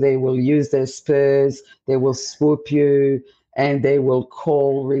aggressive. So they will use their spurs, they will swoop you, and they will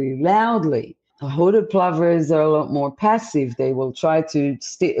call really loudly. Hooded plovers are a lot more passive. They will try to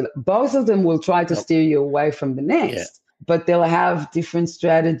both of them will try to steer you away from the nest, but they'll have different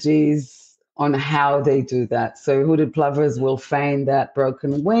strategies on how they do that. So hooded plovers will feign that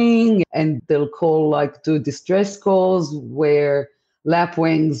broken wing, and they'll do distress calls, where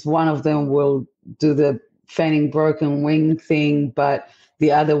lapwings, one of them will do the feigning broken wing thing, but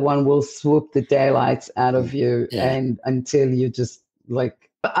the other one will swoop the daylights out of you, and until you just,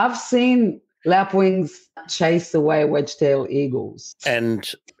 like, I've seen lapwings chase away wedge-tailed eagles. And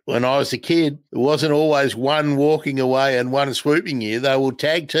when I was a kid, it wasn't always one walking away and one swooping you. They will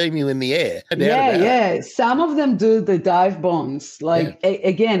tag team you in the air. Yeah. Some of them do the dive bombs.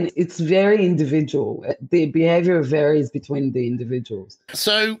 Again, it's very individual. The behavior varies between the individuals.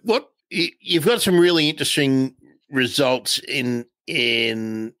 So you've got some really interesting results in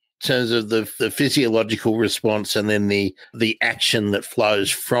terms of the physiological response and then the action that flows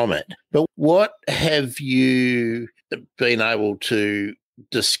from it. But what have you been able to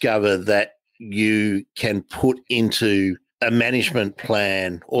discover that you can put into a management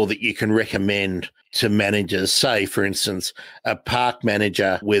plan, or that you can recommend to managers? Say, for instance, a park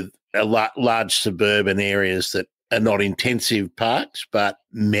manager with a large suburban areas that are not intensive parks, but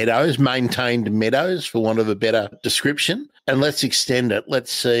meadows, maintained meadows, for want of a better description. And let's extend it.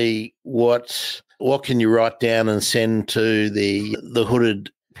 Let's see what can you write down and send to the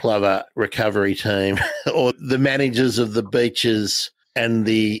hooded plover recovery team or the managers of the beaches and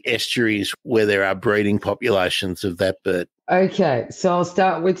the estuaries where there are breeding populations of that bird. Okay, so I'll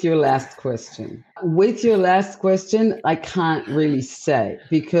start with your last question. With your last question, I can't really say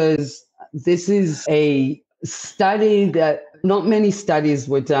because this is a study that not many studies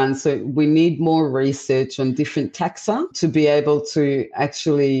were done. So we need more research on different taxa to be able to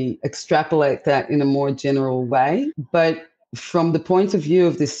actually extrapolate that in a more general way. But from the point of view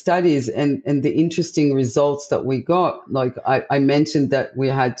of the studies and the interesting results that we got, like I mentioned that we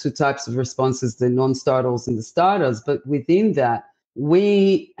had two types of responses, the non-starters and the starters, but within that,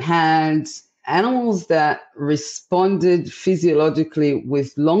 we had animals that responded physiologically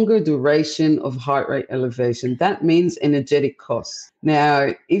with longer duration of heart rate elevation. That means energetic costs. Now,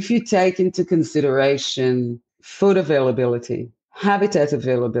 if you take into consideration food availability, habitat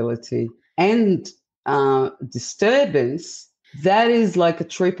availability, and disturbance, that is like a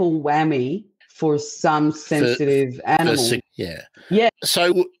triple whammy for some sensitive animals. Yeah. Yeah.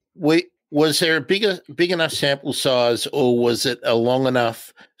 So was there a big enough sample size, or was it a long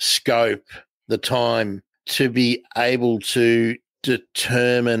enough scope, the time, to be able to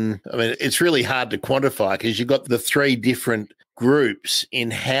determine? I mean, it's really hard to quantify because you've got the three different groups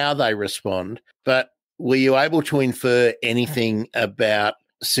in how they respond, but were you able to infer anything about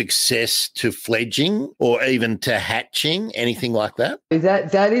success to fledging or even to hatching, anything like that?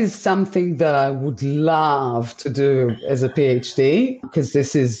 That is something that I would love to do as a PhD, because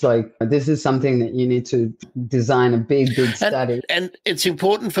this is something that you need to design a big study. And it's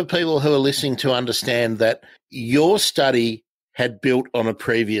important for people who are listening to understand that your study had built on a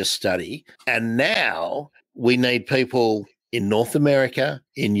previous study, and now we need people in North America,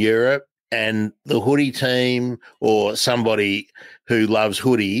 in Europe, and the hoodie team, or somebody who loves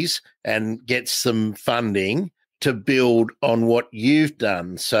hoodies and gets some funding to build on what you've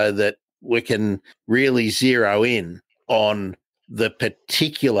done so that we can really zero in on the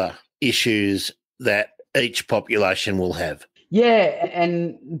particular issues that each population will have. Yeah,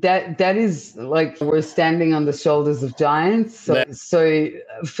 and that is like we're standing on the shoulders of giants. So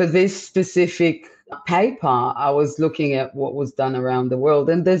for this specific paper, I was looking at what was done around the world,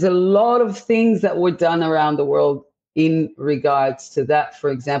 and there's a lot of things that were done around the world in regards to that. For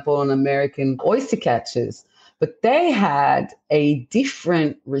example, on American oyster catchers, but they had a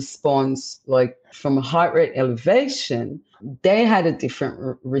different response, like from a heart rate elevation. They had a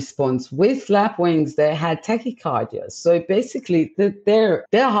different response. With lapwings, they had tachycardia. So basically, their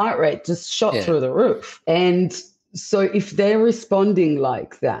heart rate just shot through the roof. And so if they're responding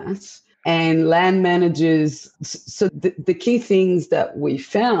like that, and land managers, so the key things that we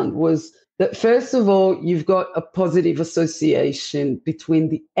found was that, first of all, you've got a positive association between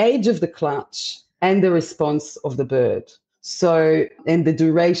the age of the clutch and the response of the bird. So, and the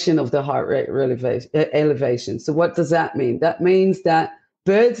duration of the heart rate elevation. So what does that mean? That means that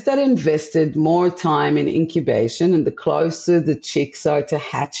birds that invested more time in incubation, and the closer the chicks are to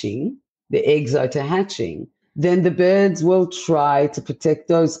hatching, the eggs are to hatching, then the birds will try to protect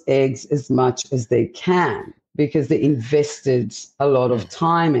those eggs as much as they can, because they invested a lot of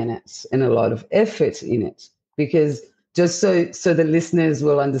time in it and a lot of effort in it. Because just so the listeners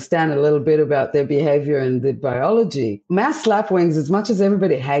will understand a little bit about their behavior and the biology, masked lapwings, as much as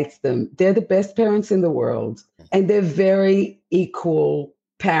everybody hates them, they're the best parents in the world, and they're very equal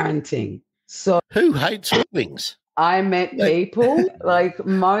parenting. So who hates lapwings? I met people, like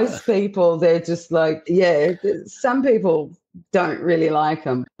most people, they're just like, yeah, some people don't really like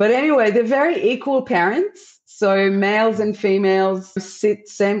them. But anyway, they're very equal parents. So males and females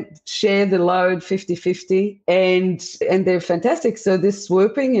share the load 50-50, and they're fantastic. So this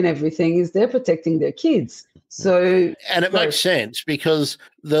swooping and everything is they're protecting their kids. And it makes sense, because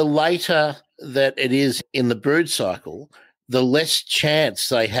the later that it is in the brood cycle, the less chance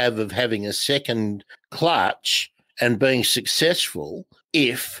they have of having a second clutch and being successful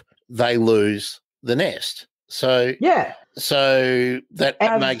if they lose the nest. So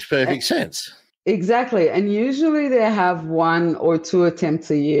that makes perfect sense. Exactly. And usually they have 1 or 2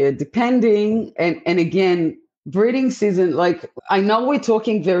 attempts a year, depending. And again, breeding season, like I know we're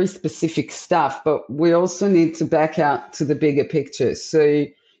talking very specific stuff, but we also need to back out to the bigger picture. So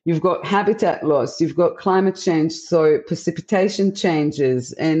you've got habitat loss, you've got climate change, so precipitation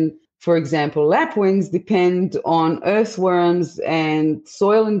changes. And for example, lapwings depend on earthworms and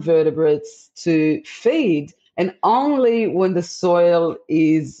soil invertebrates to feed. And only when the soil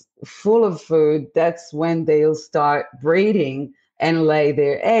is full of food, that's when they'll start breeding and lay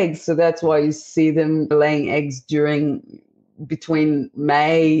their eggs. So that's why you see them laying eggs between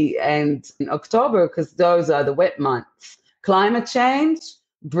May and October, because those are the wet months. Climate change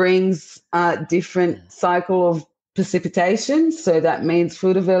brings a different cycle of precipitation. So that means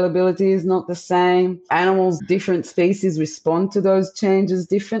food availability is not the same. Animals, different species respond to those changes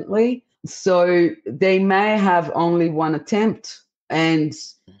differently. So they may have only one attempt. And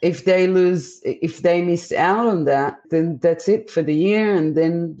if they miss out on that, then that's it for the year. And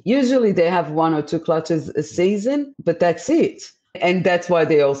then usually they have 1 or 2 clutches a season, but that's it. And that's why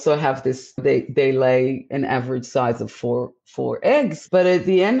they also have this, they lay an average size of four eggs. But at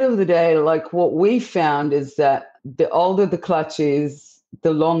the end of the day, like what we found is that the older the clutch is,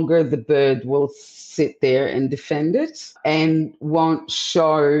 the longer the bird will sit there and defend it and won't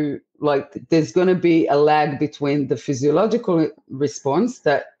show, like there's going to be a lag between the physiological response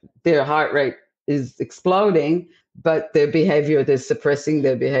that their heart rate is exploding, but their behavior, they're suppressing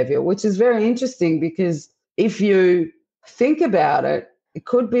their behavior, which is very interesting because if you think about it, it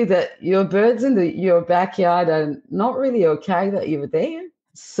could be that your birds in your backyard are not really okay that you're there.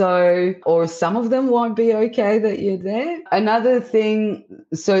 So, or some of them won't be okay that you're there. Another thing,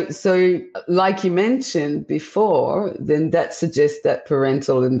 so like you mentioned before, then that suggests that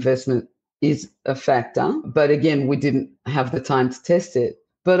parental investment is a factor. But again, we didn't have the time to test it.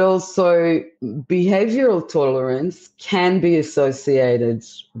 But also behavioral tolerance can be associated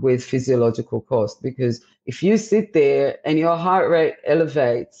with physiological cost, because if you sit there and your heart rate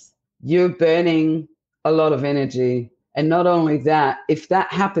elevates, you're burning a lot of energy. And not only that, if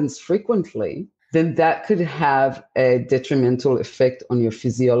that happens frequently, then that could have a detrimental effect on your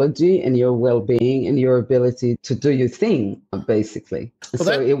physiology and your well-being and your ability to do your thing, basically. Well,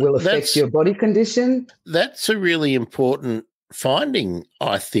 so it will affect your body condition. That's a really important finding,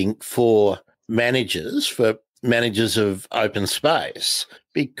 I think, for managers of open space,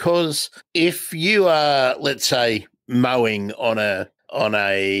 because if you are, let's say, mowing on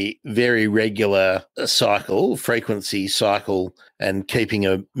a very regular frequency cycle, and keeping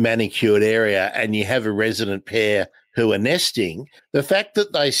a manicured area, and you have a resident pair who are nesting, the fact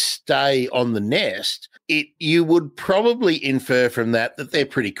that they stay on the nest, you would probably infer from that they're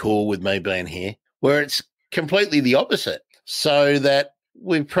pretty cool with me being here, where it's completely the opposite. So that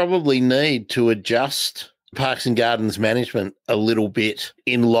we probably need to adjust Parks and Gardens management a little bit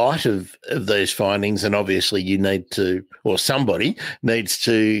in light of these findings. And obviously you need to, or somebody needs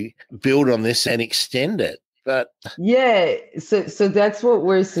to build on this and extend it. But yeah, so that's what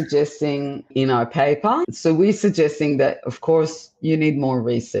we're suggesting in our paper. So we're suggesting that, of course, you need more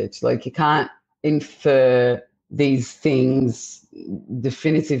research. Like you can't infer these things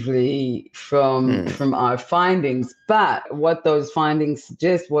definitively from our findings, but what those findings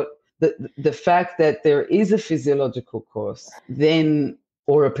suggest, the fact that there is a physiological cause, then,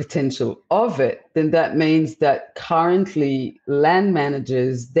 or a potential of it, then that means that currently land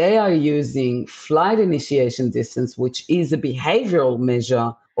managers, they are using flight initiation distance, which is a behavioral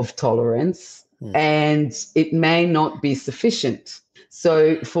measure of tolerance, and it may not be sufficient.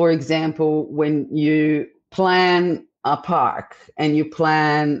 So, for example, when you plan a park and you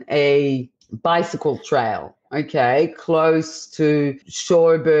plan a bicycle trail, okay, close to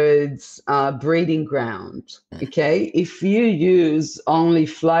shorebirds' breeding ground, okay, if you use only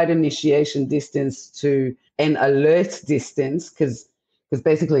flight initiation distance to an alert distance, because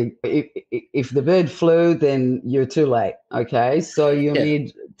basically if the bird flew, then you're too late, okay? So you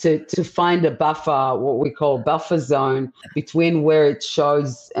need to find a buffer, what we call buffer zone, between where it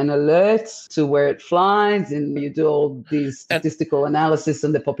shows an alert to where it flies, and you do all these statistical analysis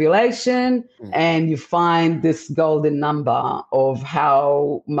on the population, and you find this golden number of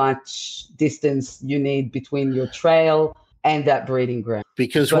how much distance you need between your trail and that breeding ground.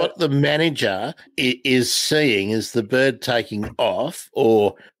 Because what the manager is seeing is the bird taking off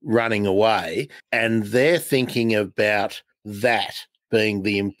or running away, and they're thinking about that being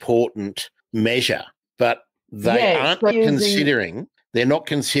the important measure, but they aren't considering, they're not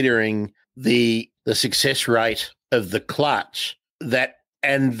considering the success rate of the clutch, that,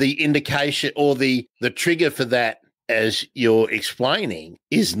 and the indication or the trigger for that, as you're explaining,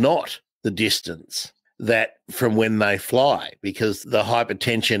 is not the distance that from when they fly, because the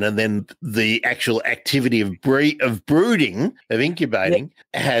hypertension and then the actual activity of brooding, of incubating,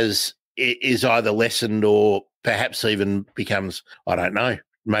 is either lessened or perhaps even becomes, I don't know,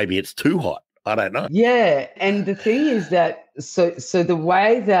 maybe it's too hot. I don't know. Yeah. And the thing is that, so the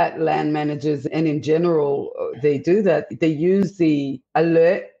way that land managers, and in general, they do that, they use the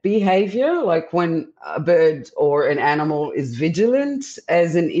alert behavior, like when a bird or an animal is vigilant,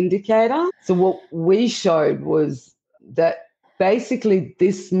 as an indicator. So what we showed was that basically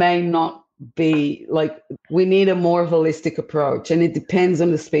this may not be, like, we need a more holistic approach, and it depends on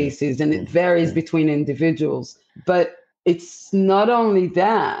the species and it varies between individuals. But it's not only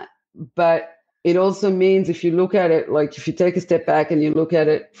that, but it also means if you look at it, like if you take a step back and you look at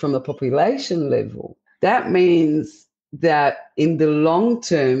it from a population level, that means that in the long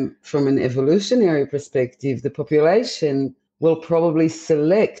term, from an evolutionary perspective, the population will probably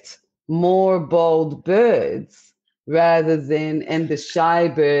select more bold birds rather than, and the shy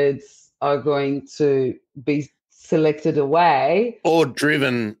birds are going to be selected away. Or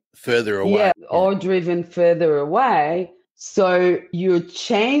driven further away. Yeah, or driven further away. So you're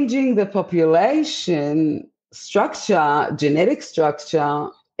changing the population structure, genetic structure,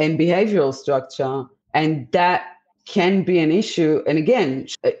 and behavioral structure, and that can be an issue. And again,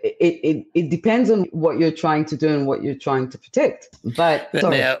 it depends on what you're trying to do and what you're trying to protect. But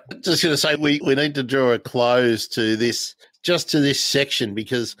now, just going to say, we need to draw a close to this, just to this section,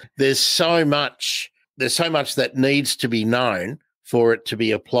 because there's so much that needs to be known for it to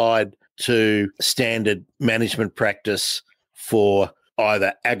be applied to standard management practice for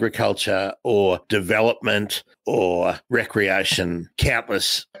either agriculture or development or recreation,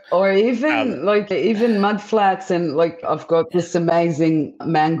 countless. Or even even mudflats, and like I've got this amazing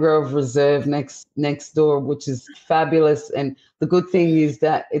mangrove reserve next door, which is fabulous. And the good thing is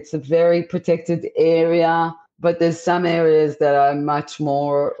that it's a very protected area, but there's some areas that are much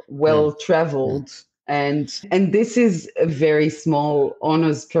more well traveled. And this is a very small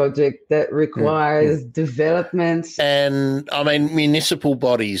honours project that requires development. And I mean, municipal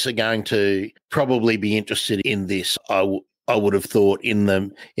bodies are going to probably be interested in this, I would have thought, in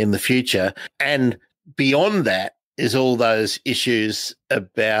the future. And beyond that is all those issues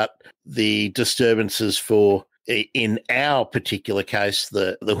about the disturbances for, in our particular case,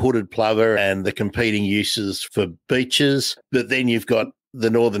 the hooded plover and the competing uses for beaches. But then you've got the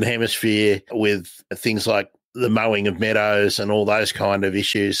Northern Hemisphere with things like the mowing of meadows and all those kind of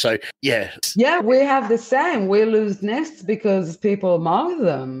issues. So, yeah. Yeah, we have the same. We lose nests because people mow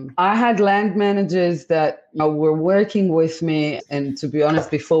them. I had land managers that were working with me. And to be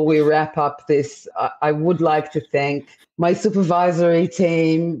honest, before we wrap up this, I would like to thank my supervisory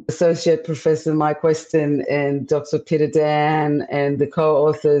team, Associate Professor Mike Weston and Dr. Peter Dan, and the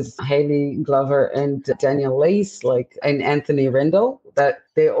co-authors, Haley Glover and Daniel Lees, and Anthony Rendell, that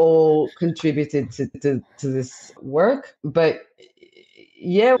they all contributed to this work. But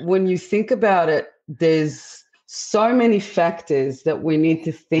yeah, when you think about it, there's so many factors that we need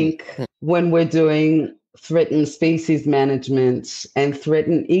to think when we're doing threatened species management and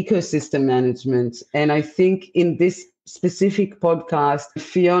threatened ecosystem management. And I think in this specific podcast,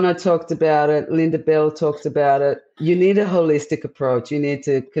 Fiona talked about it, Linda Bell talked about it. You need a holistic approach. You need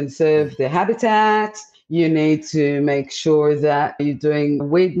to conserve the habitat. You need to make sure that you're doing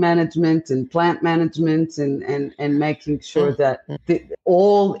weed management and plant management and making sure that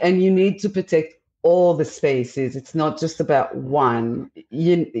and you need to protect all the species. It's not just about one.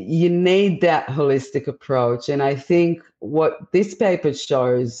 You need that holistic approach. And I think what this paper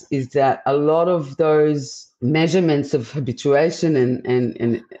shows is that a lot of those measurements of habituation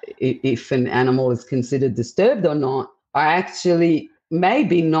and if an animal is considered disturbed or not are actually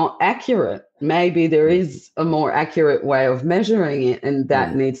maybe not accurate. Maybe there is a more accurate way of measuring it, and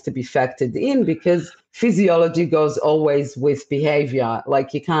that needs to be factored in, because physiology goes always with behavior.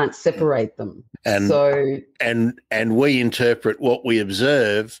 Like, you can't separate them. And we interpret what we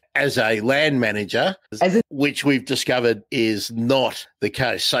observe as a land manager, which we've discovered is not the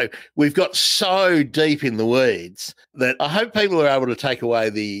case. So we've got so deep in the weeds that I hope people are able to take away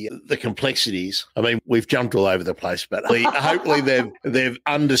the complexities. I mean, we've jumped all over the place, but hopefully they've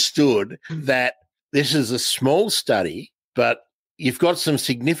understood that this is a small study, but you've got some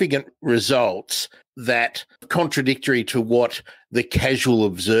significant results that are contradictory to what the casual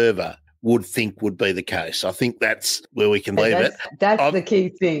observer would think would be the case. I think that's where we can leave it. That's the key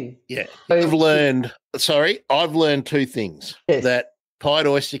thing. Yeah. I've learned two things. Yes. That pied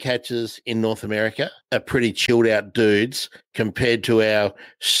oyster catchers in North America are pretty chilled out dudes compared to our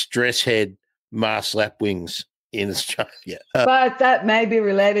stress head masked lapwings in Australia. But that may be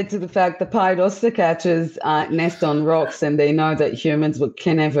related to the fact that pied oyster catchers nest on rocks, and they know that humans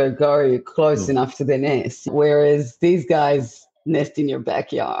can never go close enough to their nest, whereas these guys nest in your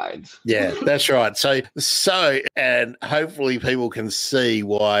backyard. Yeah, that's right. So, and hopefully people can see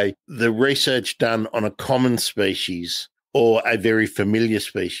why the research done on a common species or a very familiar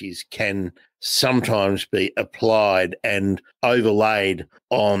species can sometimes be applied and overlaid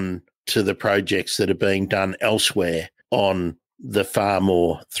on to the projects that are being done elsewhere on the far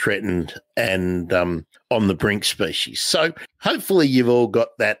more threatened and on the brink species. So hopefully you've all got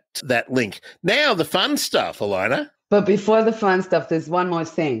that link. Now the fun stuff, Alona. But before the fun stuff, there's one more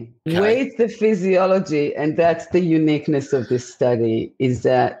thing. Okay. With the physiology, and that's the uniqueness of this study, is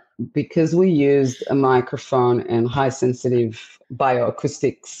that because we used a microphone and high sensitive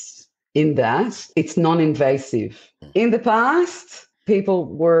bioacoustics in that, it's non-invasive. In the past, people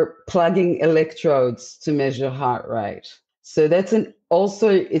were plugging electrodes to measure heart rate. So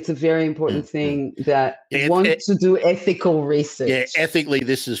it's a very important thing that want to do ethical research. Yeah, ethically,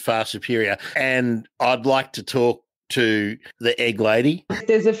 this is far superior. And I'd like to talk to the egg lady.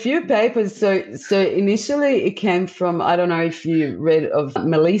 There's a few papers. So initially it came from, I don't know if you read of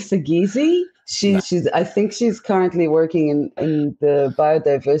Melissa Gizzi. I think she's currently working in the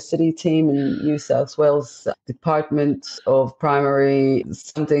biodiversity team in New South Wales Department of Primary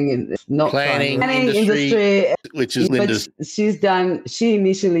something, not planning industry, which is Linda's. She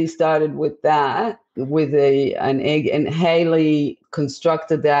initially started with that, with an egg, and Haley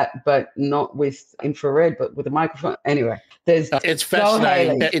constructed that, but not with infrared, but with a microphone. Anyway, it's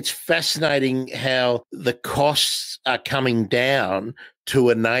fascinating. It's fascinating how the costs are coming down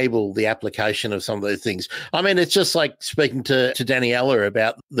to enable the application of some of those things. I mean, it's just like speaking to Daniela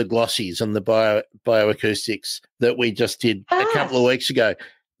about the glossies and the bioacoustics that we just did a couple of weeks ago.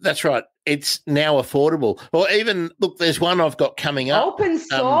 That's right. It's now affordable. Or even, look, there's one I've got coming up. Open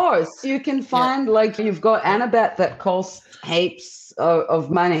source. You can find, like, you've got Anabat that costs heaps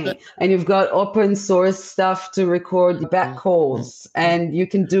of money, and you've got open source stuff to record back calls, and you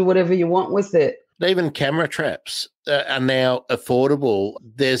can do whatever you want with it. Even camera traps are now affordable.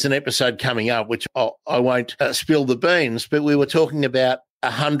 There's an episode coming up, which I won't spill the beans, but we were talking about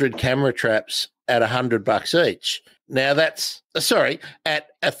 100 camera traps at $100 each. Now that's, at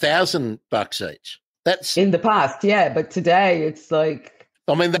 $1,000 each. That's in the past, yeah, but today it's like,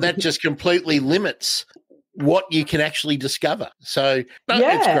 I mean, that just completely limits what you can actually discover. So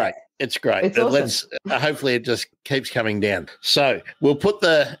it's great. It's great. It's awesome. Let's hopefully it just keeps coming down. So we'll put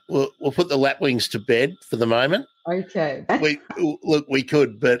the lapwings to bed for the moment. Okay. We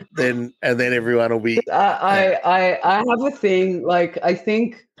could, but then everyone will be. I have a thing. Like, I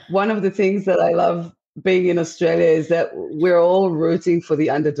think one of the things that I love being in Australia is that we're all rooting for the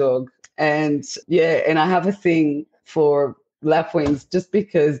underdog, and I have a thing for lapwings just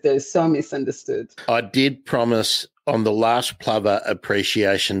because they're so misunderstood. I did promise on the last Plover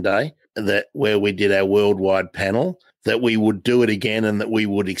Appreciation Day, that where we did our worldwide panel, that we would do it again and that we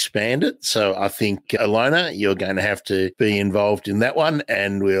would expand it. So I think, Alona, you're going to have to be involved in that one,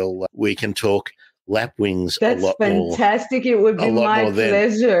 and we can talk lapwings a lot more. That's fantastic. It would be my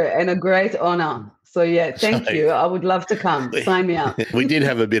pleasure and a great honor. So, thank you. I would love to come. Sign me up. We did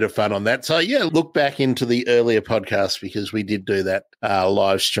have a bit of fun on that. So, look back into the earlier podcast, because we did do that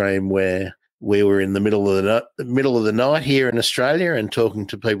live stream where we were in the middle of the night here in Australia and talking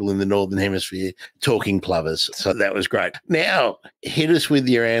to people in the Northern Hemisphere, talking plovers. So that was great. Now, hit us with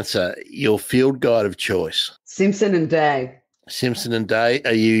your answer, your field guide of choice. Simpson and Day. Simpson and Day.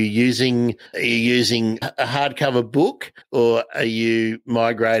 Are you using a hardcover book, or are you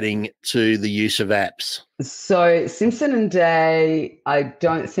migrating to the use of apps? So Simpson and Day, I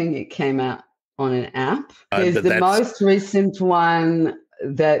don't think it came out on an app. There's the most recent one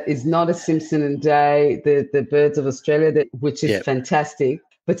that is not a Simpson and Day, the Birds of Australia, which is fantastic.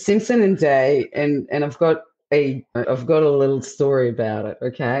 But Simpson and Day, and I've got a little story about it.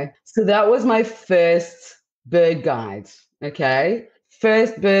 Okay, so that was my first bird guide. Okay,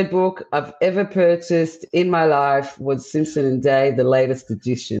 first bird book I've ever purchased in my life was Simpson and Day, the latest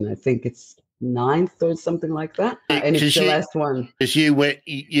edition. I think it's 9th or something like that, and it's the last one. Because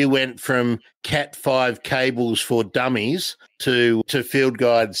you went from Cat 5 cables for dummies to Field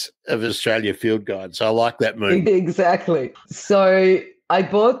Guides of Australia Field Guides. I like that move. Exactly. So I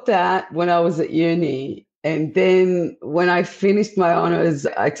bought that when I was at uni, and then when I finished my honours,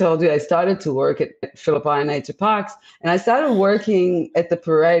 I told you I started to work at Phillip Island Nature Parks, and I started working at the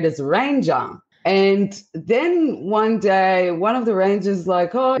parade as a ranger. And then one day, one of the rangers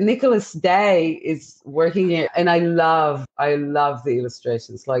like, "Oh, Nicholas Day is working here." And I love the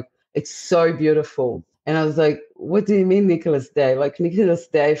illustrations. Like, it's so beautiful. And I was like, "What do you mean Nicholas Day? Like Nicholas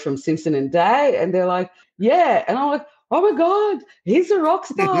Day from Simpson and Day?" And they're like, "Yeah." And I'm like, "Oh my God, he's a rock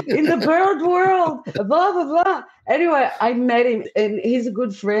star in the bird world, blah, blah, blah." Anyway, I met him, and he's a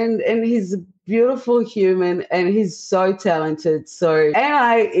good friend, and he's a beautiful human, and he's so talented. And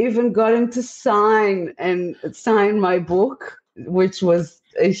I even got him to sign my book, which was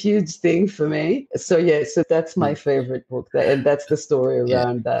a huge thing for me. So that's my favorite book, and that's the story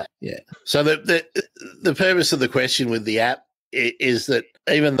around that. Yeah. So the purpose of the question with the app is that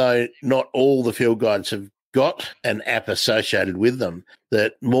even though not all the field guides have got an app associated with them,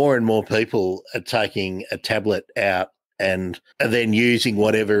 that more and more people are taking a tablet out and then using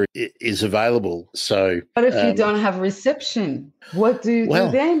whatever is available. So, but if you don't have reception, what do you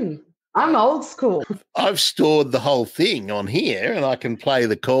do then? I'm old school. I've stored the whole thing on here, and I can play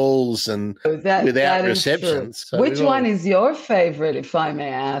the calls and without reception. So which one is your favorite, if I may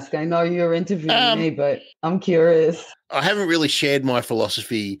ask? I know you're interviewing me, but I'm curious. I haven't really shared my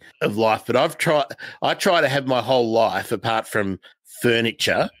philosophy of life, but I try to have my whole life, apart from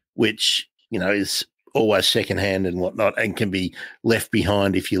furniture, which, is always secondhand and whatnot and can be left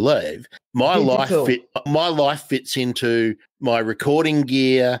behind if you leave. My life fits into my recording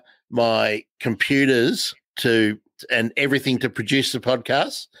gear, my computers and everything to produce the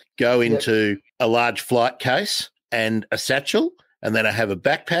podcast go into a large flight case and a satchel, and then I have a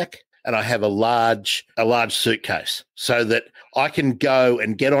backpack and I have a large suitcase so that I can go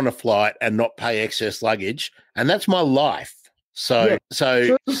and get on a flight and not pay excess luggage, and that's my life. So if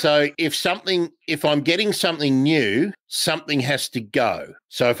I'm getting something new, something has to go.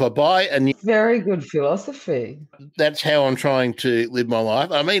 So if I buy a new, very good philosophy. That's how I'm trying to live my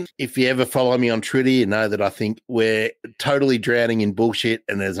life. I mean, if you ever follow me on Twitter, you know that I think we're totally drowning in bullshit,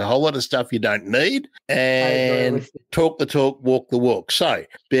 and there's a whole lot of stuff you don't need. And talk the talk, walk the walk. So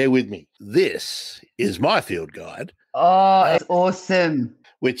bear with me. This is my field guide. Oh, it's awesome.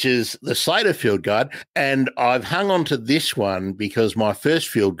 Which is the Slater Field Guide. And I've hung on to this one because my first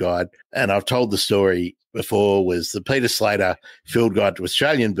field guide, and I've told the story before, was the Peter Slater Field Guide to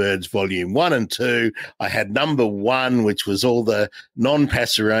Australian Birds, Volume 1 and 2. I had number 1, which was all the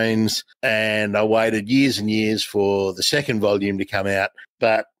non-passerines, and I waited years and years for the second volume to come out.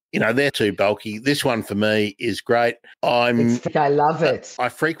 But they're too bulky. This one for me is great. I love it. I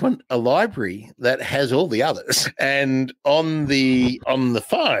frequent a library that has all the others. And on the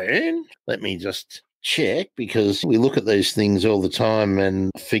phone, let me just check, because we look at these things all the time and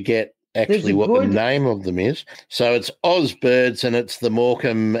forget actually what the name of them is. So it's Oz Birds, and it's the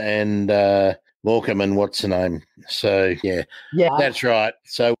Morecambe and what's the name? So yeah, that's right.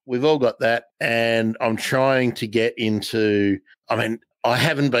 So we've all got that, and I'm trying to get into, I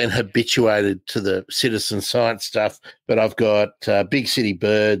haven't been habituated to the citizen science stuff, but I've got Big City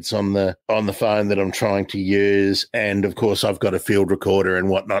Birds on the phone that I'm trying to use, and of course I've got a field recorder and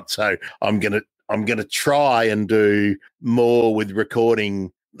whatnot. So I'm gonna try and do more with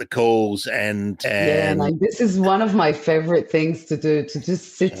recording the calls and this is one of my favorite things to do, to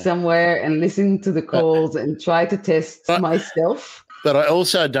just sit somewhere and listen to the calls and try to test myself. But I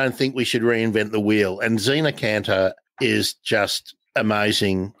also don't think we should reinvent the wheel. And Zena Cantor is just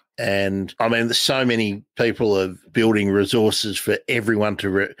amazing. And there's so many people are building resources for everyone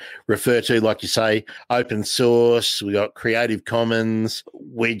to refer to. Like you say, open source, we got Creative Commons.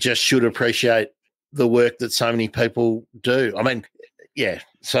 We just should appreciate the work that so many people do.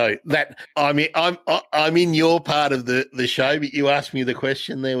 So that I'm in your part of the show, but you asked me the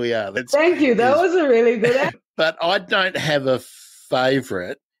question. There we are. Thank you. That was a really good answer. But I don't have a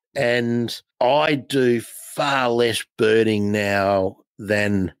favourite, and I do far less birding now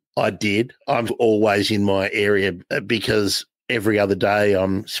than I did. I'm always in my area because every other day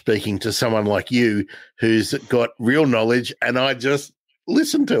I'm speaking to someone like you who's got real knowledge, and I just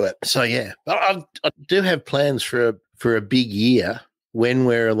listen to it. So yeah, I do have plans for a big year when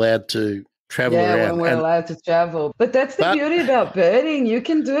we're allowed to travel around. Yeah, when we're allowed to travel. But that's the beauty about birding. You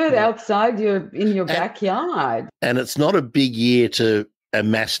can do it outside in your backyard. And it's not a big year to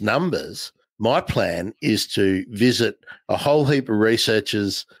amass numbers. My plan is to visit a whole heap of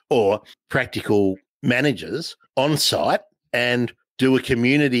researchers or practical managers on site and do a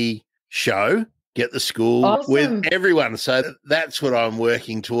community show, get the school with everyone. So that's what I'm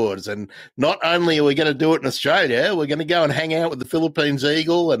working towards. And not only are we going to do it in Australia, we're going to go and hang out with the Philippines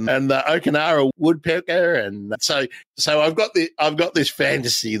eagle and the Okinawa woodpecker. And so I've got this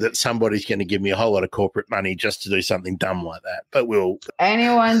fantasy that somebody's going to give me a whole lot of corporate money just to do something dumb like that. But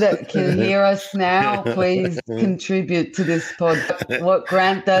anyone that can hear us now, please contribute to this pod. What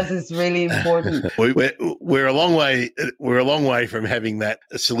Grant does is really important. We're a long way from having that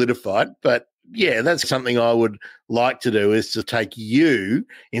solidified, but yeah, that's something I would like to do, is to take you,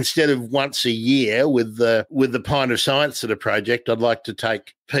 instead of once a year with the Pint of Science at a project, I'd like to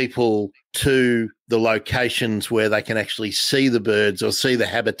take people to the locations where they can actually see the birds or see the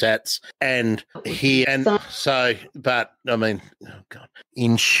habitats and hear. And so, but oh God,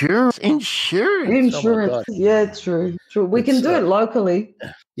 insurance. Oh God. Yeah, true. We can do it locally.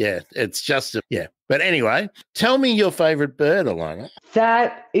 Yeah, it's just But anyway, tell me your favorite bird, Alona.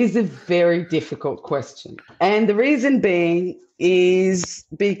 That is a very difficult question. And the reason being is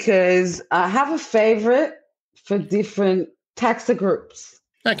because I have a favorite for different taxa groups.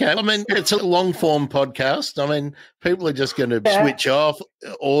 Okay. I mean, it's a long form podcast. I mean, people are just going to switch off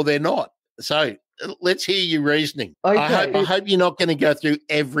or they're not. So let's hear your reasoning. Okay. I hope you're not going to go through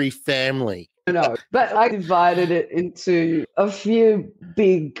every family. No, but I divided it into a few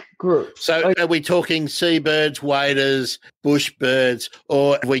big groups. So are we talking seabirds, waders, bush birds,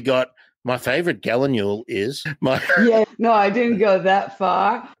 or have we got my favourite gallinule is my... Yeah, no, I didn't go that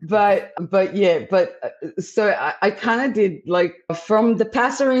far, but so I kind of did like from the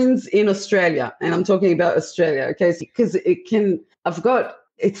passerines in Australia, and I'm talking about Australia, okay, because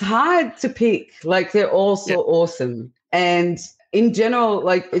it's hard to pick, like they're all so awesome. And in general,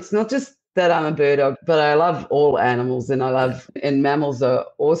 like it's not just that I'm a bird dog, but I love all animals and and mammals are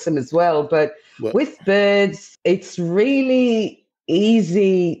awesome as well. But with birds, it's really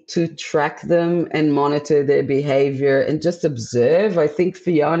easy to track them and monitor their behavior and just observe. I think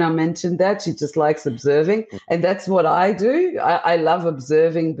Fiona mentioned that. She just likes observing. And that's what I do. I love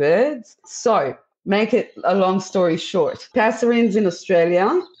observing birds. So make it a long story short. Passerines in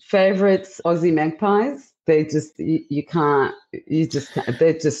Australia, favorites, Aussie magpies. They just, you can't,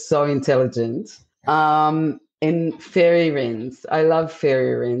 they're just so intelligent. And fairy wrens. I love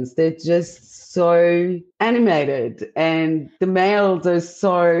fairy wrens. They're just so animated, and the males are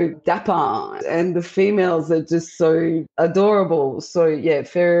so dapper, and the females are just so adorable. So yeah,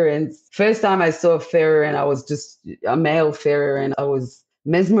 fairy wrens. First time I saw a fairy wren, I was just a male fairy wren. I was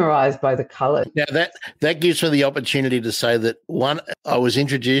mesmerized by the color. Now that gives me the opportunity to say that I was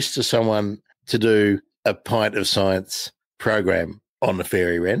introduced to someone to do a Pint of Science program on the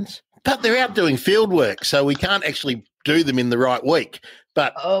fairy wrens. But they're out doing field work, so we can't actually do them in the right week.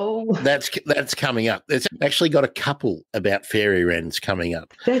 But that's coming up. There's actually got a couple about fairy wrens coming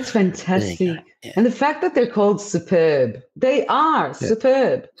up. That's fantastic. Yeah. And the fact that they're called superb, they are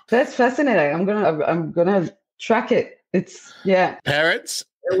superb. That's fascinating. I'm gonna track it. It's Parrots.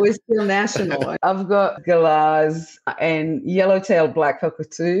 We're still national. I've got galahs and yellow-tailed black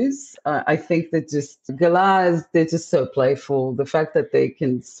cockatoos. I think they're just so playful. The fact that they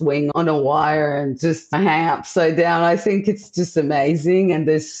can swing on a wire and just hang upside down, I think it's just amazing. And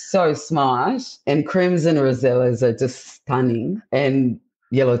they're so smart. And crimson rosellas are just stunning. And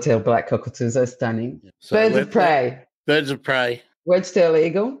yellow-tailed black cockatoos are stunning. So birds of prey. Birds of prey. Wedge-tailed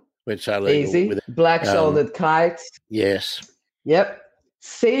eagle. Wedge-tailed eagle. Easy. Black-shouldered kites. Yes. Yep.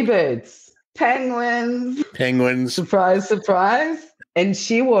 Seabirds, penguins. Surprise, surprise. And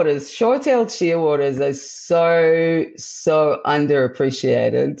shearwaters, short-tailed shearwaters are so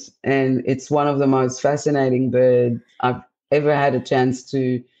underappreciated. And it's one of the most fascinating birds I've ever had a chance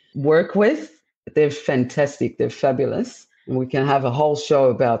to work with. They're fantastic. They're fabulous. And we can have a whole show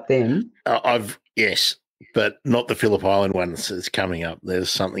about them. Yes. But not the Phillip Island ones. It's coming up.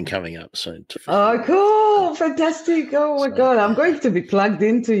 There's something coming up soon. Oh, cool. Fantastic. Oh, my God. I'm going to be plugged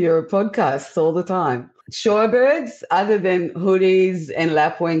into your podcasts all the time. Shorebirds, other than hoodies and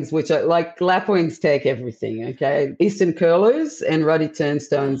lapwings, which are like lapwings take everything, okay? Eastern curlews and ruddy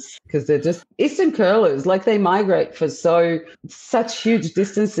turnstones, because they're just Eastern curlews, like they migrate for such huge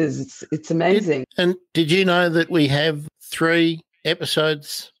distances. It's amazing. And did you know that we have 3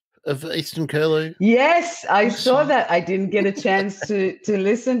 episodes of Eastern curlew? Yes, I saw that. I didn't get a chance to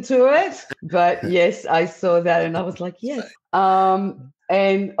listen to it, but yes, I saw that and I was like, yes.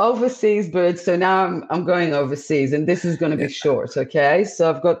 And overseas birds. So now I'm going overseas, and this is going to be short, okay? So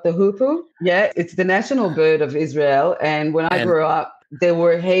I've got the hoopoe. Yeah, it's the national bird of Israel. And when I grew up, there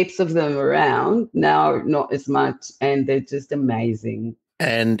were heaps of them around. Now, not as much, and they're just amazing.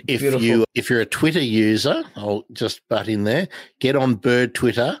 And if you're a Twitter user, I'll just butt in there, get on bird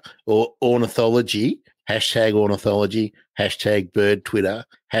Twitter or ornithology, #ornithology, #bird Twitter,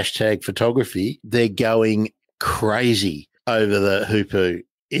 #photography. They're going crazy over the hoopoe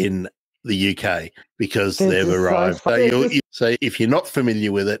in the UK because they've arrived. So if you're not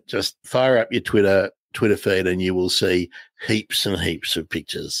familiar with it, just fire up your Twitter feed and you will see heaps and heaps of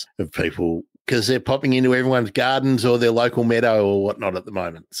pictures of people, because they're popping into everyone's gardens or their local meadow or whatnot at the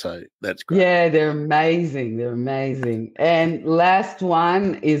moment. So that's great. Yeah, they're amazing. They're amazing. And last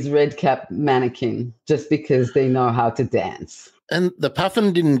one is red-capped mannequin, just because they know how to dance. And the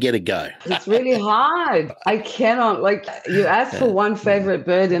puffin didn't get a go. It's really hard. I cannot, you asked for one favorite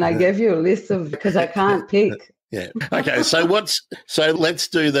bird and I gave you a list because I can't pick. Yeah. Okay. So let's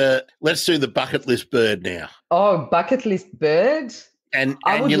do the bucket list bird now. Oh, bucket list bird? And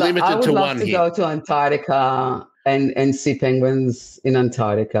you're limited to one here. I would love to go to Antarctica and see penguins in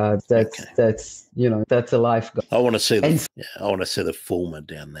Antarctica. That's a life goal. I want to see the fulmar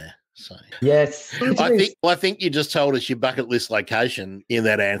down there. So yes, I think you just told us your bucket list location in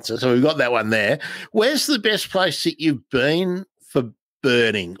that answer. So we've got that one there. Where's the best place that you've been for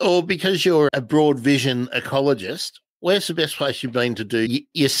birding, or because you're a broad vision ecologist, where's the best place you've been to do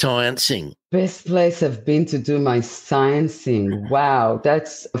your sciencing? Best place I've been to do my sciencing. Wow,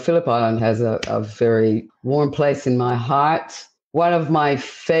 that's Phillip Island has a very warm place in my heart. One of my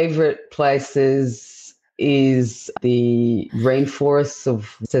favorite places is the rainforests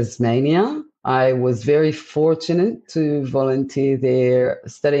of Tasmania. I was very fortunate to volunteer there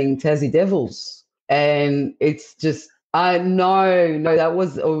studying Tassie devils. And it's just, I know, that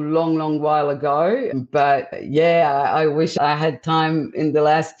was a long, long while ago. But yeah, I wish I had time in the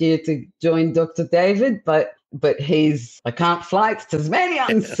last year to join Dr. David, but I can't fly to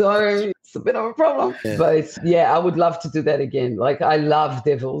Tasmania, so it's a bit of a problem. Yeah. But yeah, I would love to do that again. Like, I love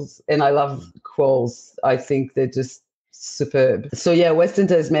devils and I love quolls. I think they're just superb. So yeah, Western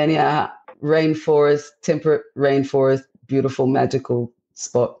Tasmania, rainforest, temperate rainforest, beautiful, magical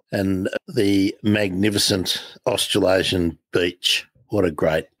spot. And the magnificent Australasian beach. What a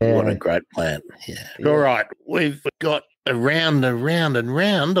great plant. Yeah. All right. We've got around and round and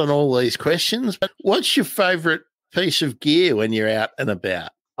round on all these questions, but what's your favourite piece of gear when you're out and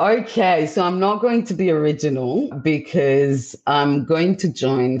about? Okay, so I'm not going to be original because I'm going to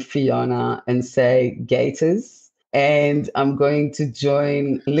join Fiona and say gaiters, and I'm going to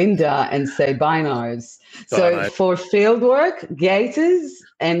join Linda and say binos. So for field work, gaiters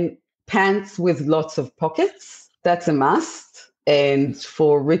and pants with lots of pockets, that's a must. And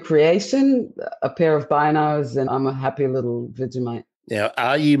for recreation, a pair of binos, and I'm a happy little Vegemite. Now,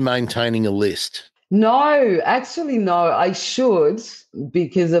 are you maintaining a list? No, actually, no. I should,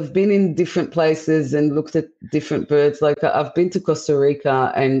 because I've been in different places and looked at different birds. Like, I've been to Costa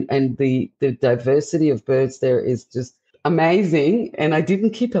Rica, and the diversity of birds there is just amazing. And I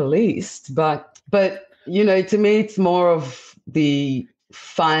didn't keep a list, but you know, to me, it's more of the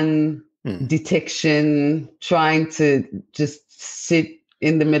fun detection, trying to just sit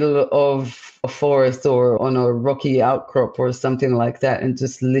in the middle of a forest or on a rocky outcrop or something like that and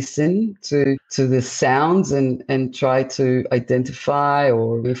just listen to the sounds and try to identify,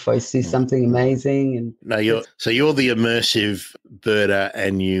 or if I see something amazing. And no, you're the immersive birder,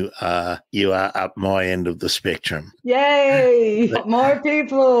 and you are up my end of the spectrum. Yay! More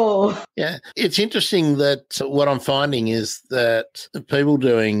people. Yeah. It's interesting that what I'm finding is that the people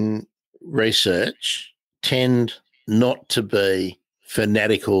doing research tend not to be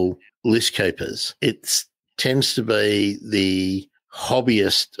fanatical list keepers. It tends to be the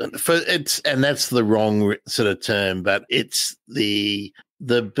hobbyist, and that's the wrong sort of term, but it's the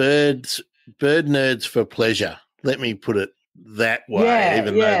bird nerds for pleasure. Let me put it that way,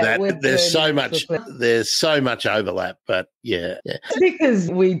 even though there's so much overlap. But yeah. Because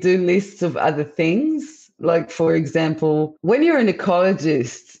we do lists of other things. Like, for example, when you're an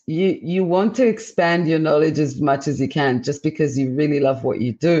ecologist, you want to expand your knowledge as much as you can, just because you really love what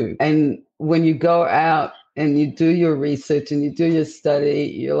you do. And when you go out and you do your research and you do your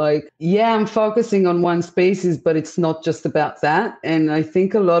study, you're like, yeah, I'm focusing on one species, but it's not just about that. And I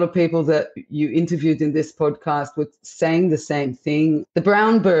think a lot of people that you interviewed in this podcast were saying the same thing. The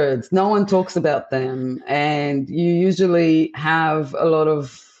brown birds, no one talks about them. And you usually have a lot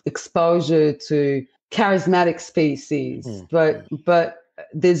of exposure to charismatic species, but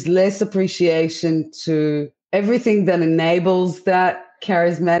there's less appreciation to everything that enables that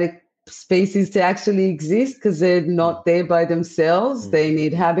charismatic species to actually exist, because they're not there by themselves. They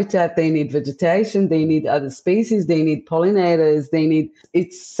need habitat, they need vegetation, they need other species, they need pollinators,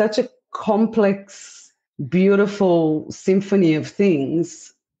 it's such a complex, beautiful symphony of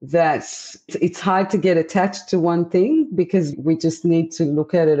things that it's hard to get attached to one thing, because we just need to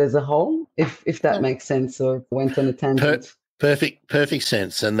look at it as a whole, if that makes sense, or went on a tangent. Perfect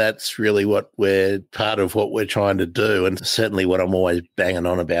sense. And that's really part of what we're trying to do. And certainly what I'm always banging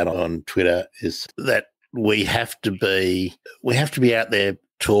on about on Twitter is that we have to be out there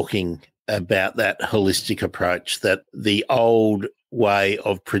talking about that holistic approach, that the old way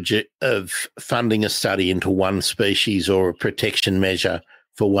of funding a study into one species or a protection measure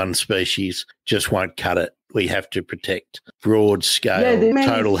for one species just won't cut it. We have to protect broad scale,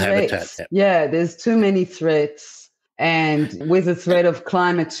 total habitat. Yeah, there's too many threats. And with the threat of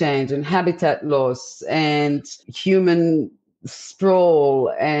climate change and habitat loss and human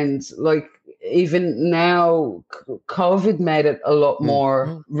sprawl, and like even now COVID made it a lot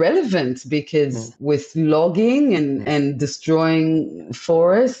more relevant, because with logging and destroying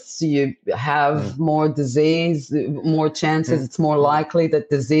forests, you have more disease, more chances. It's more likely that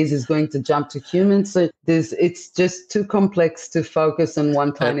disease is going to jump to humans. So it's just too complex to focus on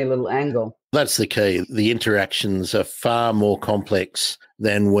one tiny little angle. That's the key. The interactions are far more complex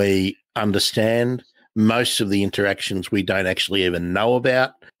than we understand. most of the interactions we don't actually even know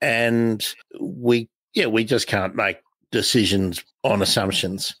about. And we just can't make decisions on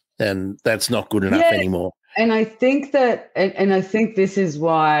assumptions. And that's not good enough anymore. And I think that, and I think this is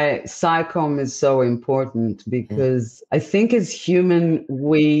why psychom is so important, because I think as human,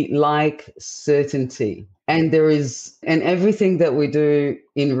 we like certainty. And everything that we do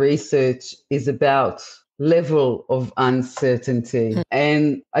in research is about level of uncertainty.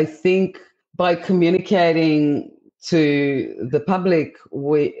 And I think by communicating to the public,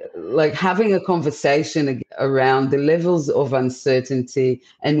 we like having a conversation around the levels of uncertainty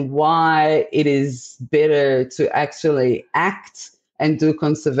and why it is better to actually act and do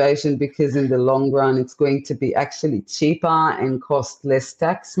conservation, because in the long run it's going to be actually cheaper and cost less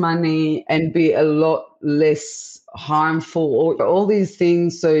tax money and be a lot less harmful, all these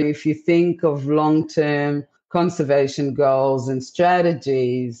things. So if you think of long-term conservation goals and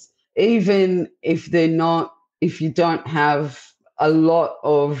strategies, even if you don't have a lot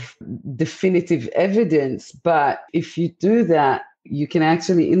of definitive evidence, but if you do that, you can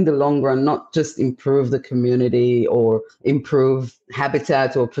actually, in the long run, not just improve the community or improve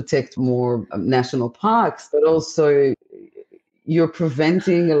habitat or protect more national parks, but also you're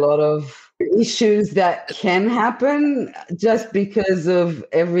preventing a lot of issues that can happen just because of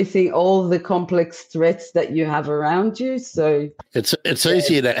everything, all the complex threats that you have around you. So it's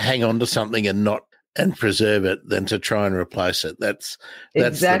easier to hang on to something and preserve it than to try and replace it. That's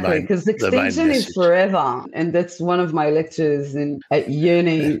exactly, because extinction is forever. And that's one of my lecturers at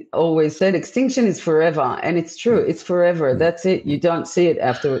uni always said, extinction is forever. And it's true, it's forever. That's it. You don't see it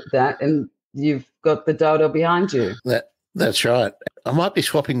after that. And you've got the dodo behind you. That's right. I might be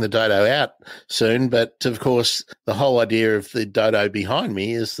swapping the dodo out soon, but of course, the whole idea of the dodo behind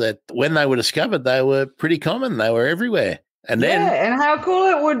me is that when they were discovered, they were pretty common. They were everywhere. And and how cool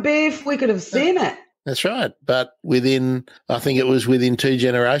it would be if we could have seen it. That's right. But within 2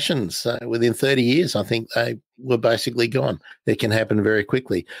 generations, within 30 years, I think they were basically gone. It can happen very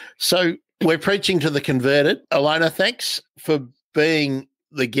quickly. So we're preaching to the converted. Alona, thanks for being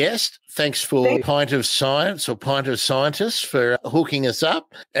the guest. Thanks for Pint of Science or Pint of Scientists for hooking us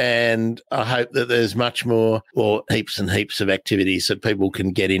up. And I hope that there's much more or heaps and heaps of activities that people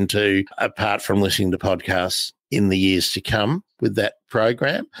can get into apart from listening to podcasts in the years to come with that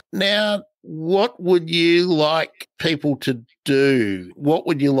program. Now, what would you like people to do? What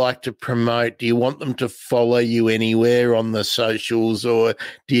would you like to promote? Do you want them to follow you anywhere on the socials, or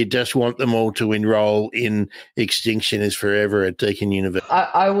do you just want them all to enroll in Extinction is Forever at Deakin University?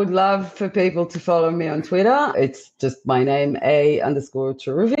 I would love for people to follow me on Twitter. It's just my name,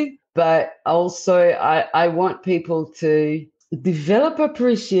 _Charuvi. But also I want people to develop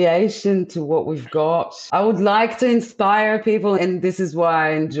appreciation to what we've got. I would like to inspire people, and this is why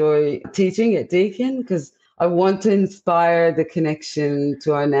I enjoy teaching at Deakin, because I want to inspire the connection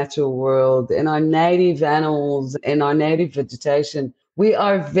to our natural world and our native animals and our native vegetation. We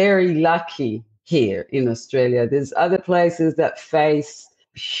are very lucky here in Australia. There's other places that face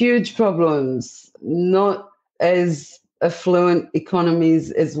huge problems, not as affluent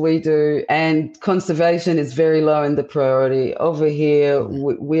economies as we do, and conservation is very low in the priority. Over here,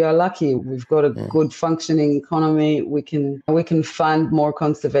 we are lucky. We've got a good functioning economy. We can fund more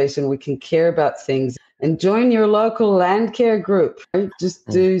conservation. We can care about things. And join your local land care group. Just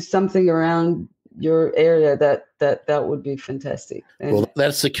do something around your area that would be fantastic. Well,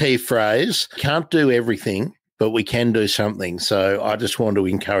 that's the key phrase. Can't do everything, but we can do something. So I just want to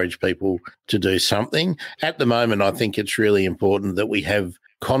encourage people to do something. At the moment, I think it's really important that we have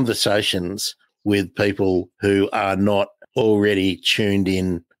conversations with people who are not already tuned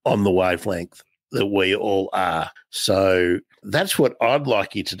in on the wavelength that we all are. So that's what I'd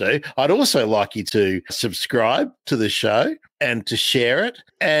like you to do. I'd also like you to subscribe to the show and to share it.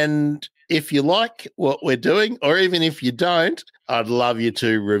 And if you like what we're doing, or even if you don't, I'd love you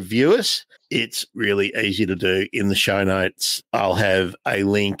to review us. It's really easy to do. In the show notes, I'll have a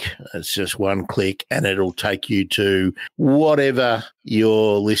link. It's just one click and it'll take you to whatever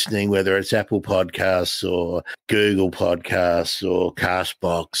you're listening, whether it's Apple Podcasts or Google Podcasts or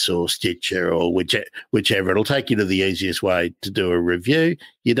Castbox or Stitcher or whichever. It'll take you to the easiest way to do a review.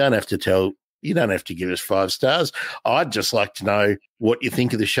 You don't have to give us 5 stars. I'd just like to know what you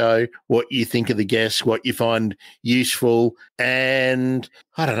think of the show, what you think of the guests, what you find useful, and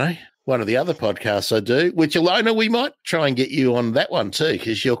I don't know, one of the other podcasts I do, which, Alona, we might try and get you on that one too,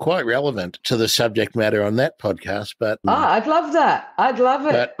 because you're quite relevant to the subject matter on that podcast. But I'd love that. I'd love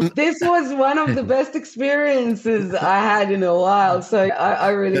it. This was one of the best experiences I had in a while. So I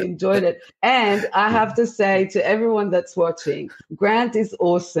really enjoyed it. And I have to say to everyone that's watching, Grant is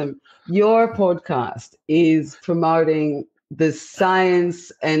awesome. Your podcast is promoting the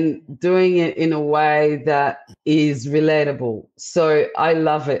science and doing it in a way that is relatable. So I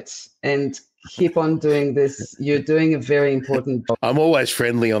love it, and keep on doing this. You're doing a very important job. I'm always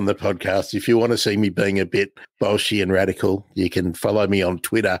friendly on the podcast. If you want to see me being a bit bolshy and radical, you can follow me on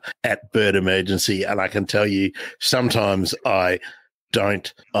Twitter at Bird Emergency. And I can tell you, sometimes I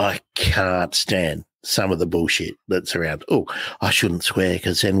can't stand some of the bullshit that's around. Oh, I shouldn't swear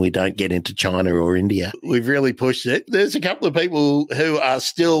because then we don't get into China or India. We've really pushed it. There's a couple of people who are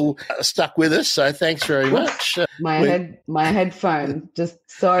still stuck with us, so thanks very much. My headphone. Just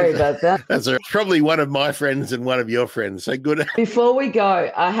sorry about that. That's probably one of my friends and one of your friends. So good. Before we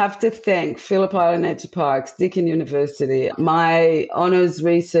go, I have to thank Phillip Island Nature Parks, Deakin University. My honours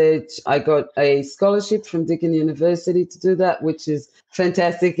research, I got a scholarship from Deakin University to do that, which is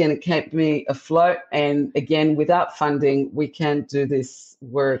fantastic, and it kept me afloat. And again, without funding, we can't do this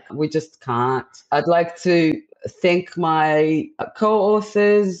work. We just can't. I'd like to thank my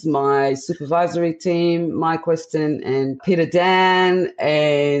co-authors, my supervisory team, Mike Weston and Peter Dan,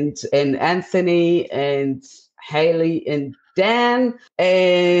 and Anthony and Haley and Dan.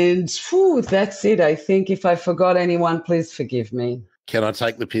 And that's it. I think if I forgot anyone, please forgive me. Can I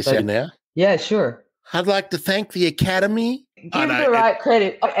take the piss out now? Yeah, sure. I'd like to thank the Academy. Give the right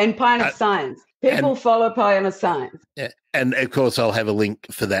credit. And Pint of Science. People follow Pint of Science. Yeah, and of course, I'll have a link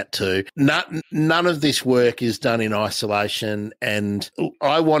for that too. None of this work is done in isolation, and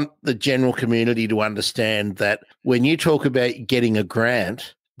I want the general community to understand that when you talk about getting a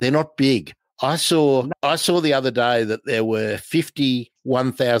grant, they're not big. I saw the other day that there were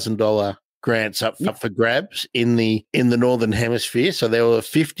 $51,000 grants up for grabs in the Northern Hemisphere. So there were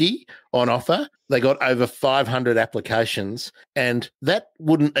 50 on offer. They got over 500 applications, and that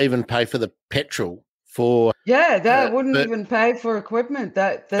wouldn't even pay for the petrol for. Yeah, that wouldn't even pay for equipment.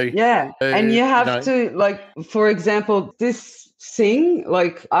 And you have to, like, for example, this thing,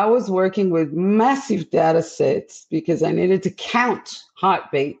 like, I was working with massive data sets because I needed to count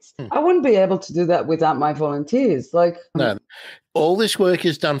heartbeats. I wouldn't be able to do that without my volunteers. No. All this work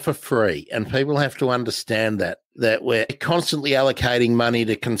is done for free, and people have to understand that we're constantly allocating money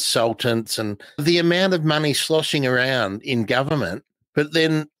to consultants and the amount of money sloshing around in government, but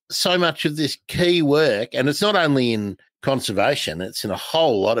then so much of this key work, and it's not only in conservation, it's in a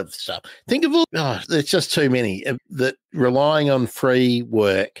whole lot of stuff. Think of there's just too many that relying on free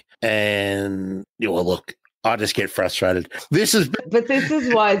work, and look, I just get frustrated. But this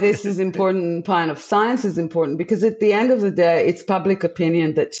is why this is important. Pint of Science is important, because at the end of the day, it's public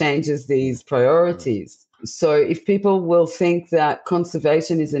opinion that changes these priorities. So if people will think that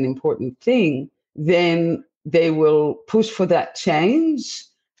conservation is an important thing, then they will push for that change.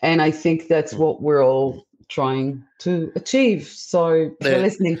 And I think that's what we're all trying to achieve. So for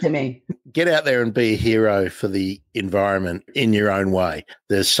listening to me. Get out there and be a hero for the environment in your own way.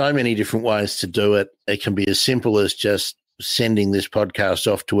 There's so many different ways to do it. It can be as simple as just sending this podcast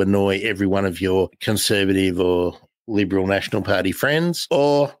off to annoy every one of your Conservative or Liberal National Party friends,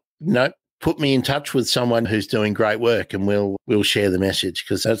 or put me in touch with someone who's doing great work, and we'll share the message,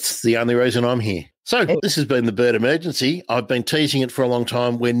 because that's the only reason I'm here. So this has been the Bird Emergency. I've been teasing it for a long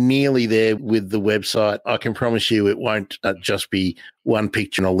time. We're nearly there with the website. I can promise you it won't just be one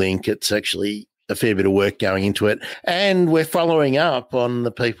picture and a link. It's actually a fair bit of work going into it. And we're following up on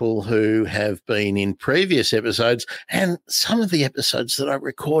the people who have been in previous episodes, and some of the episodes that I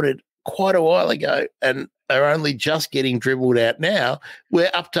recorded quite a while ago and are only just getting dribbled out now.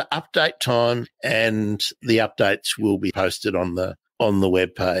 We're up to update time, and the updates will be posted on the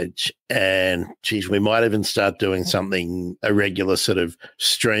webpage. And geez, we might even start doing a regular sort of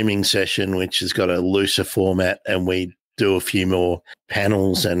streaming session, which has got a looser format, and we do a few more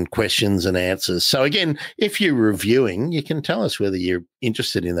panels and questions and answers. So again, if you're reviewing, you can tell us whether you're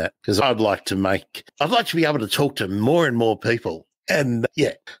interested in that, because I'd like to be able to talk to more and more people. And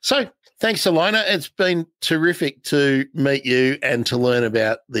so thanks, Alona. It's been terrific to meet you and to learn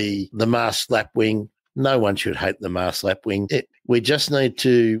about the Masked Lapwing. No one should hate the Masked Lapwing. We just need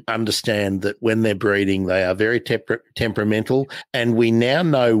to understand that when they're breeding, they are very temperamental, and we now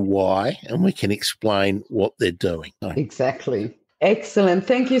know why, and we can explain what they're doing. Exactly. Excellent.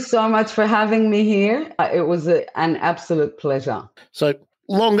 Thank you so much for having me here. It was an absolute pleasure. So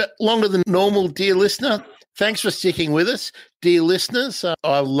longer than normal, dear listener. Thanks for sticking with us, dear listeners.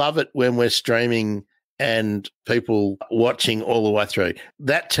 I love it when we're streaming and people watching all the way through.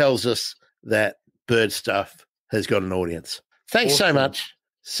 That tells us that bird stuff has got an audience. Thanks so much.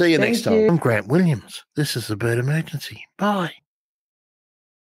 See you next time. I'm Grant Williams. This is the Bird Emergency. Bye.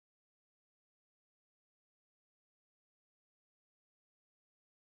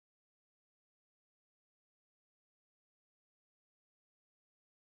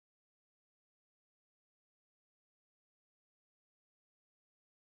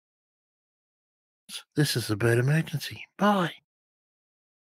 This is the Bird Emergency. Bye.